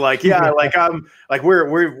and is like, I'm like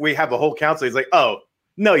we have a whole council. He's like, oh,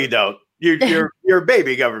 no, you don't. You're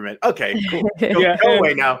baby government. Okay, cool. Go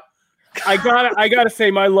away now. I gotta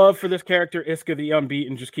say, my love for this character, Iska the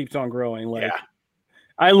Unbeaten, just keeps on growing.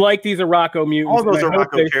 I like these Arakko mutants. All those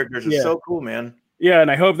Arakko characters are so cool, man. Yeah,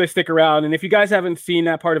 and I hope they stick around. And if you guys haven't seen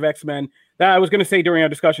that part of X-Men, that I was going to say during our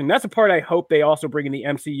discussion, that's a part I hope they also bring in the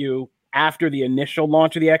MCU after the initial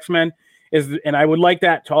launch of the X-Men. And I would like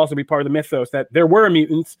that to also be part of the mythos that there were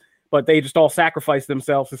mutants, but they just all sacrificed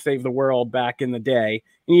themselves to save the world back in the day.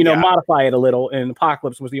 And, modify it a little. And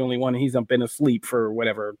Apocalypse was the only one, and he's been asleep for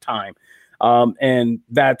whatever time. And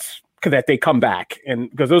that's that they come back, and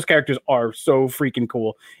because those characters are so freaking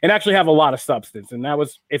cool and actually have a lot of substance. And that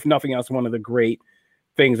was, if nothing else, one of the great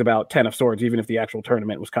things about Ten of Swords, even if the actual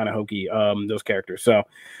tournament was kind of hokey, those characters. So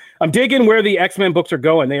I'm digging where the X-Men books are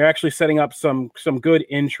going. They are actually setting up some good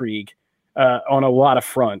intrigue on a lot of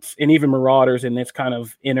fronts, and even Marauders and this kind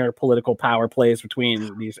of inner political power plays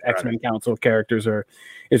between these X-Men Council characters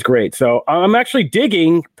is great. So I'm actually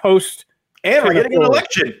digging post. And we're getting an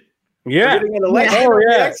election. Yeah. We're getting an election on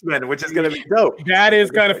the X-Men, which is going to be dope. That is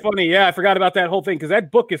kind of funny. Yeah, I forgot about that whole thing because that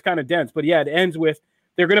book is kind of dense. But yeah, it ends with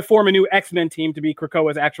they're going to form a new X-Men team to be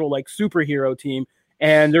Krakoa's actual superhero team,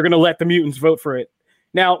 and they're going to let the mutants vote for it.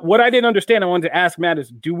 Now, what I didn't understand, I wanted to ask Matt, is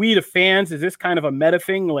do we, the fans, is this kind of a meta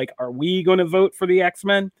thing? Like, are we going to vote for the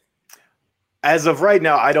X-Men? As of right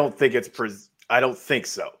now, I don't think I don't think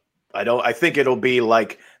so. I think it'll be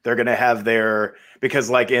like they're going to have because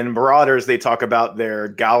like in Marauders, they talk about their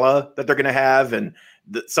gala that they're going to have. And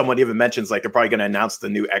someone even mentions like they're probably going to announce the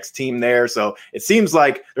new X team there. So it seems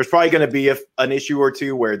like there's probably going to be an issue or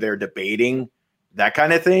two where they're debating that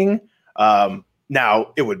kind of thing.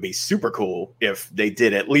 Now, it would be super cool if they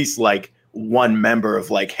did at least like one member of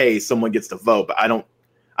like, hey, someone gets to vote. But I don't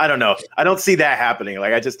know. I don't see that happening.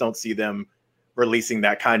 Like, I just don't see them releasing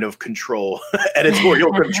that kind of control,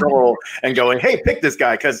 editorial control, and going, hey, pick this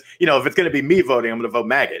guy. Because, if it's going to be me voting, I'm going to vote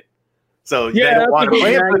maggot. So they don't want to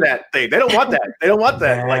plan for that thing. They don't want that. They don't want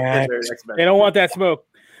that. Like, they don't want that smoke.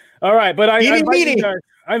 All right. But I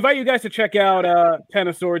invite you guys to check out Ten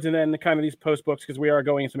of Swords and then kind of these post books, because we are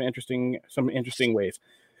going in some interesting ways.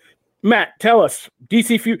 Matt, tell us,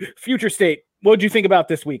 DC Future State. What did you think about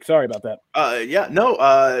this week? Sorry about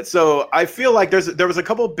that. So I feel like there was a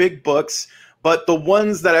couple of big books, but the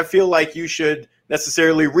ones that I feel like you should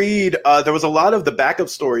necessarily read, there was a lot of the backup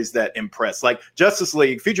stories that impressed, like Justice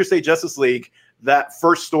League, Future State Justice League. That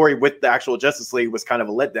first story with the actual Justice League was kind of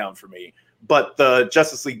a letdown for me, but the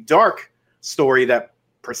Justice League Dark story that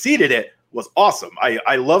preceded it was awesome.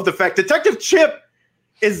 I love the fact Detective Chip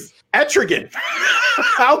is Etrigan.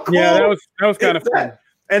 How cool! Yeah, that was kind of fun.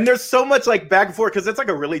 And there's so much like back and forth because it's like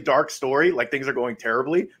a really dark story. Like things are going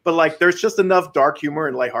terribly, but like there's just enough dark humor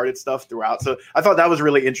and lighthearted stuff throughout. So I thought that was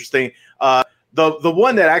really interesting. The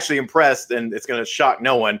one that actually impressed, and it's going to shock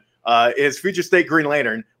no one, is Future State Green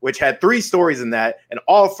Lantern, which had 3 stories in that, and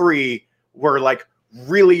all 3 were like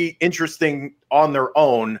really interesting on their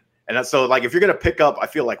own. And so like if you're going to pick up, I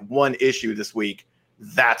feel like one issue this week,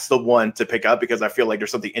 that's the one to pick up because I feel like there's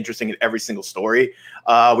something interesting in every single story.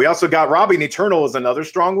 We also got Robbing Eternal is another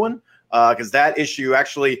strong one because that issue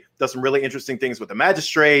actually does some really interesting things with the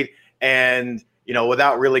Magistrate, and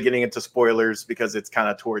without really getting into spoilers because it's kind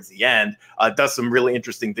of towards the end, does some really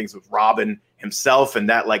interesting things with Robin himself and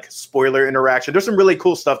that like spoiler interaction. There's some really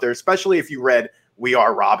cool stuff there, especially if you read We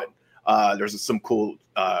Are Robin. There's some cool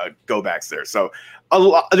go backs there. So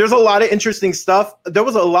there's a lot of interesting stuff. There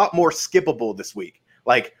was a lot more skippable this week.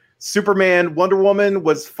 Like Superman, Wonder Woman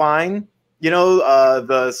was fine. The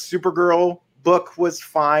Supergirl book was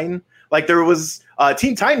fine. Like there was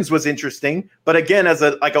Teen Titans was interesting, but again, as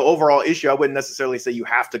an overall issue, I wouldn't necessarily say you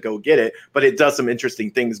have to go get it, but it does some interesting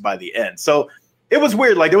things by the end. So it was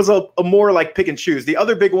weird. Like there was a more like pick and choose. The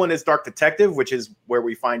other big one is Dark Detective, which is where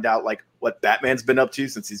we find out like what Batman's been up to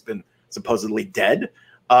since he's been supposedly dead.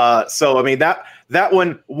 So I mean that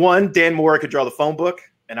one, Dan Mora could draw the phone book,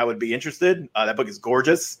 and I would be interested. That book is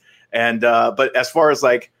gorgeous. And but as far as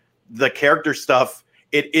like the character stuff,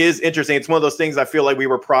 it is interesting. It's one of those things I feel like we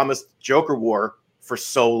were promised Joker War for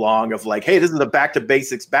so long of like, hey, this is a back to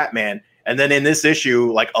basics Batman. And then in this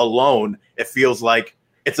issue, like alone, it feels like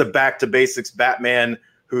it's a back to basics Batman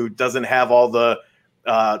who doesn't have all the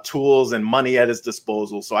tools and money at his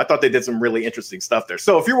disposal. So I thought they did some really interesting stuff there.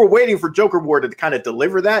 So if you were waiting for Joker War to kind of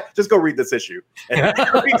deliver that, just go read this issue and read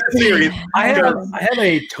the series. I have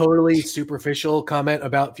a totally superficial comment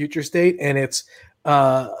about Future State, and it's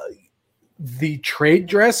the trade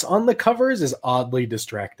dress on the covers is oddly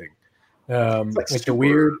distracting. Like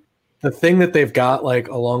the thing that they've got like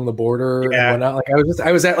along the border and whatnot. Like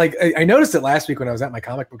I was at like I noticed it last week when I was at my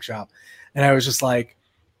comic book shop, and I was just like,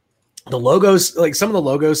 the logos, like some of the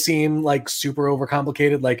logos seem like super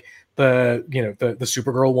overcomplicated. Like the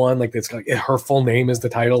Supergirl one, like it's like her full name is the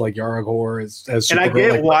title, like Yara Gore as Supergirl. And I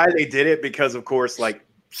get why they did it because of course like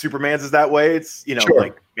Superman's is that way. It's sure.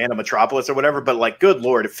 Like Man of Metropolis or whatever. But like, good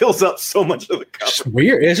Lord, it fills up so much of the cover. It's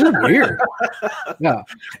weird. It's just weird. Yeah,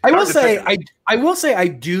 I will say I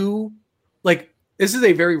do like this is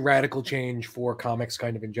a very radical change for comics,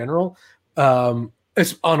 kind of in general.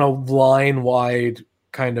 It's on a line wide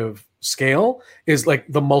kind of scale is like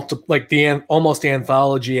the almost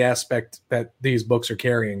anthology aspect that these books are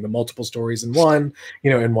carrying, the multiple stories in one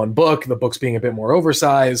book, the books being a bit more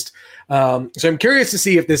oversized. So I'm curious to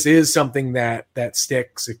see if this is something that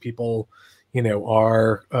sticks, if people,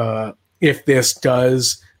 are if this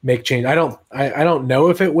does make change. I don't know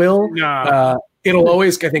if it will. It'll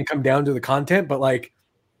always, I think, come down to the content, but like,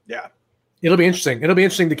 yeah, it'll be interesting. It'll be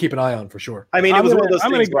interesting to keep an eye on for sure. I mean, it was one of those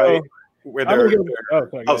things, right?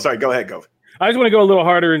 Sorry. Go ahead. Go. I just want to go a little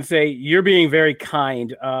harder and say you're being very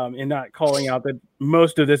kind in not calling out that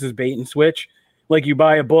most of this is bait and switch. Like you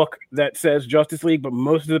buy a book that says Justice League, but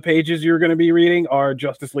most of the pages you're going to be reading are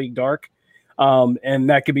Justice League Dark, and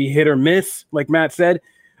that could be hit or miss, like Matt said.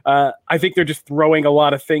 I think they're just throwing a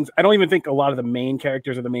lot of things. I don't even think a lot of the main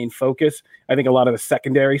characters are the main focus. I think a lot of the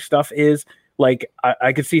secondary stuff is. Like,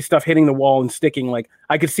 I could see stuff hitting the wall and sticking. Like,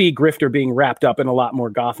 I could see Grifter being wrapped up in a lot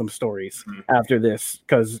more Gotham stories after this,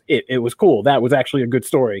 because it was cool. That was actually a good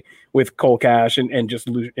story with Cole Cash and just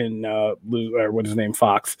Lou, or what's his name,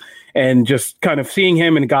 Fox. And just kind of seeing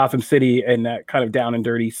him in Gotham City in that kind of down and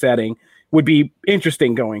dirty setting would be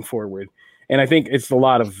interesting going forward. And I think it's a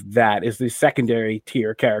lot of that is the secondary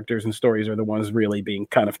tier characters and stories are the ones really being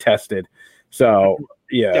kind of tested. So,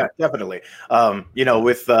 yeah, definitely.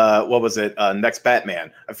 With what was it? Next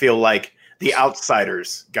Batman. I feel like the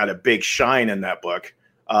Outsiders got a big shine in that book.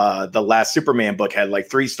 The last Superman book had like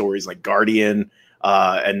 3 stories, like Guardian,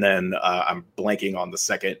 and then I'm blanking on the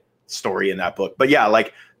second story in that book. But yeah,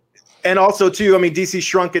 like, and also too, I mean, DC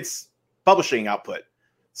shrunk its publishing output.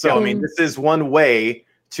 So I mean, this is one way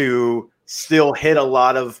to still hit a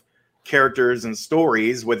lot of characters and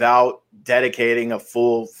stories without dedicating a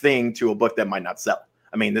full thing to a book that might not sell.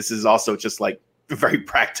 I mean, this is also just like very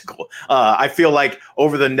practical. I feel like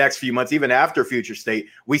over the next few months, even after Future State,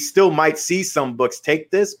 we still might see some books take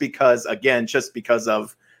this because, again, just because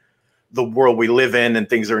of the world we live in and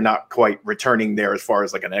things are not quite returning there as far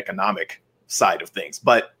as like an economic side of things.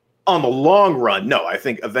 But on the long run, no, I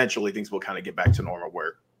think eventually things will kind of get back to normal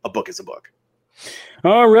where a book is a book.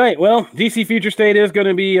 All right. Well, DC Future State is going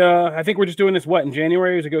to be, I think we're just doing this, in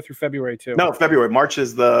January, or does it go through February too? No, February. March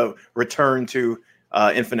is the return to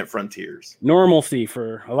Infinite Frontiers. Normalcy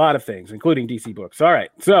for a lot of things, including DC books. All right.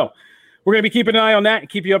 So we're going to be keeping an eye on that and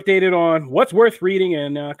keep you updated on what's worth reading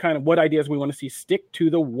and kind of what ideas we want to see stick to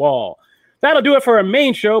the wall. That'll do it for our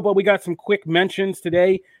main show, but we got some quick mentions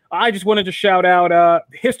today. I just wanted to shout out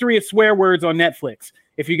History of Swear Words on Netflix.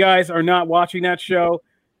 If you guys are not watching that show,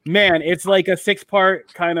 man, it's like a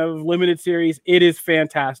 6-part kind of limited series. It is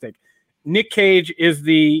fantastic. Nick Cage is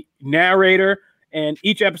the narrator, and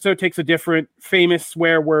each episode takes a different famous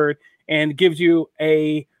swear word and gives you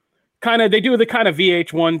a kind of, they do the kind of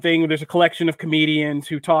VH1 thing where there's a collection of comedians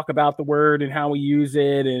who talk about the word and how we use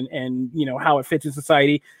it and you know, how it fits in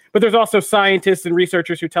society. But there's also scientists and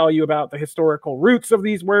researchers who tell you about the historical roots of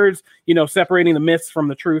these words, you know, separating the myths from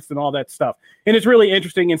the truth and all that stuff. And it's really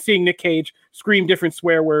interesting, and seeing Nick Cage scream different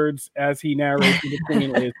swear words as he narrates the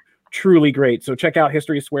Queen is truly great. So check out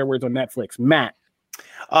History of Swear Words on Netflix. Matt.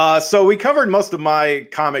 So we covered most of my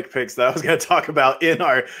comic picks that I was going to talk about in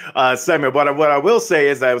our segment. But what I will say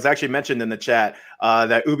is that it was actually mentioned in the chat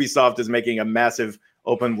that Ubisoft is making a massive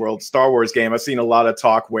open world Star Wars game. I've seen a lot of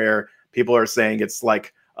talk where people are saying it's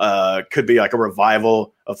like could be like a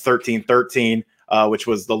revival of 1313, which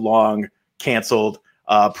was the long canceled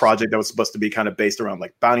project that was supposed to be kind of based around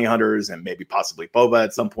like bounty hunters and maybe possibly Boba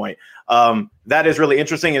at some point. That is really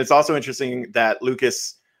interesting. And it's also interesting that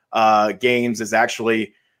Lucas Games is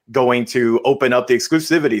actually going to open up the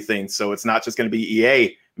exclusivity thing. So it's not just going to be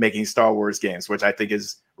EA making Star Wars games, which I think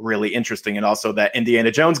is really interesting. And also that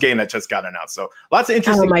Indiana Jones game that just got announced. So lots of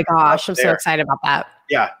interesting. Oh my gosh, I'm so excited about that.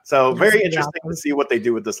 Yeah. So very interesting to see what they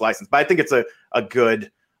do with this license. But I think it's a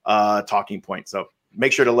good talking point. So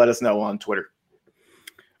make sure to let us know on Twitter.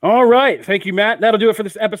 All right. Thank you, Matt. That'll do it for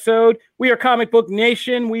this episode. We are Comic Book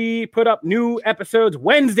Nation. We put up new episodes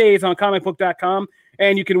Wednesdays on comicbook.com,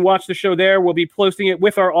 and you can watch the show there. We'll be posting it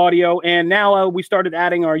with our audio. And now we started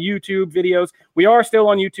adding our YouTube videos. We are still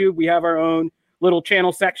on YouTube. We have our own little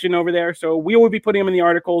channel section over there. So we will be putting them in the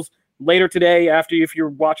articles later today if you're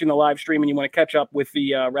watching the live stream and you want to catch up with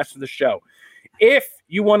the rest of the show. If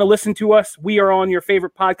you want to listen to us, we are on your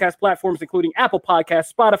favorite podcast platforms, including Apple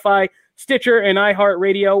Podcasts, Spotify, Stitcher, and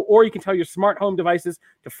iHeartRadio, or you can tell your smart home devices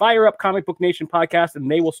to fire up Comic Book Nation podcast, and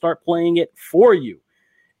they will start playing it for you.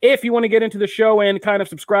 If you want to get into the show and kind of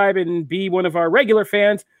subscribe and be one of our regular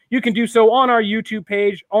fans, you can do so on our YouTube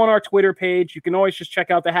page, on our Twitter page. You can always just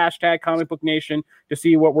check out the hashtag Comic Book Nation to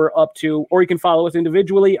see what we're up to, or you can follow us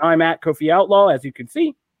individually. I'm at Kofi Outlaw, as you can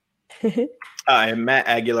see. I'm Matt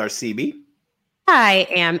Aguilar, CB. I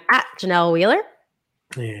am at Janelle Wheeler.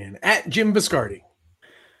 And at Jim Biscardi.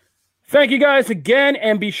 Thank you guys again,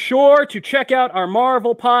 and be sure to check out our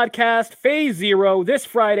Marvel podcast, Phase Zero, this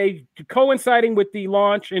Friday, coinciding with the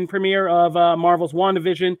launch and premiere of Marvel's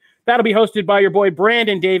WandaVision. That'll be hosted by your boy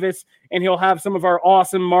Brandon Davis, and he'll have some of our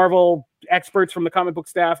awesome Marvel experts from the comic book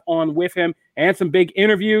staff on with him, and some big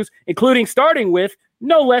interviews, including starting with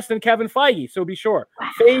no less than Kevin Feige. So be sure. Wow.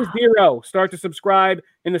 Phase Zero. Start to subscribe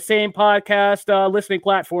in the same podcast listening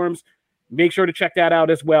platforms. Make sure to check that out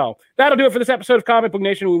as well. That'll do it for this episode of Comic Book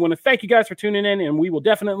Nation. We want to thank you guys for tuning in, and we will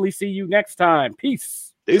definitely see you next time.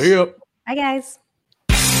 Peace. See you. Bye, guys.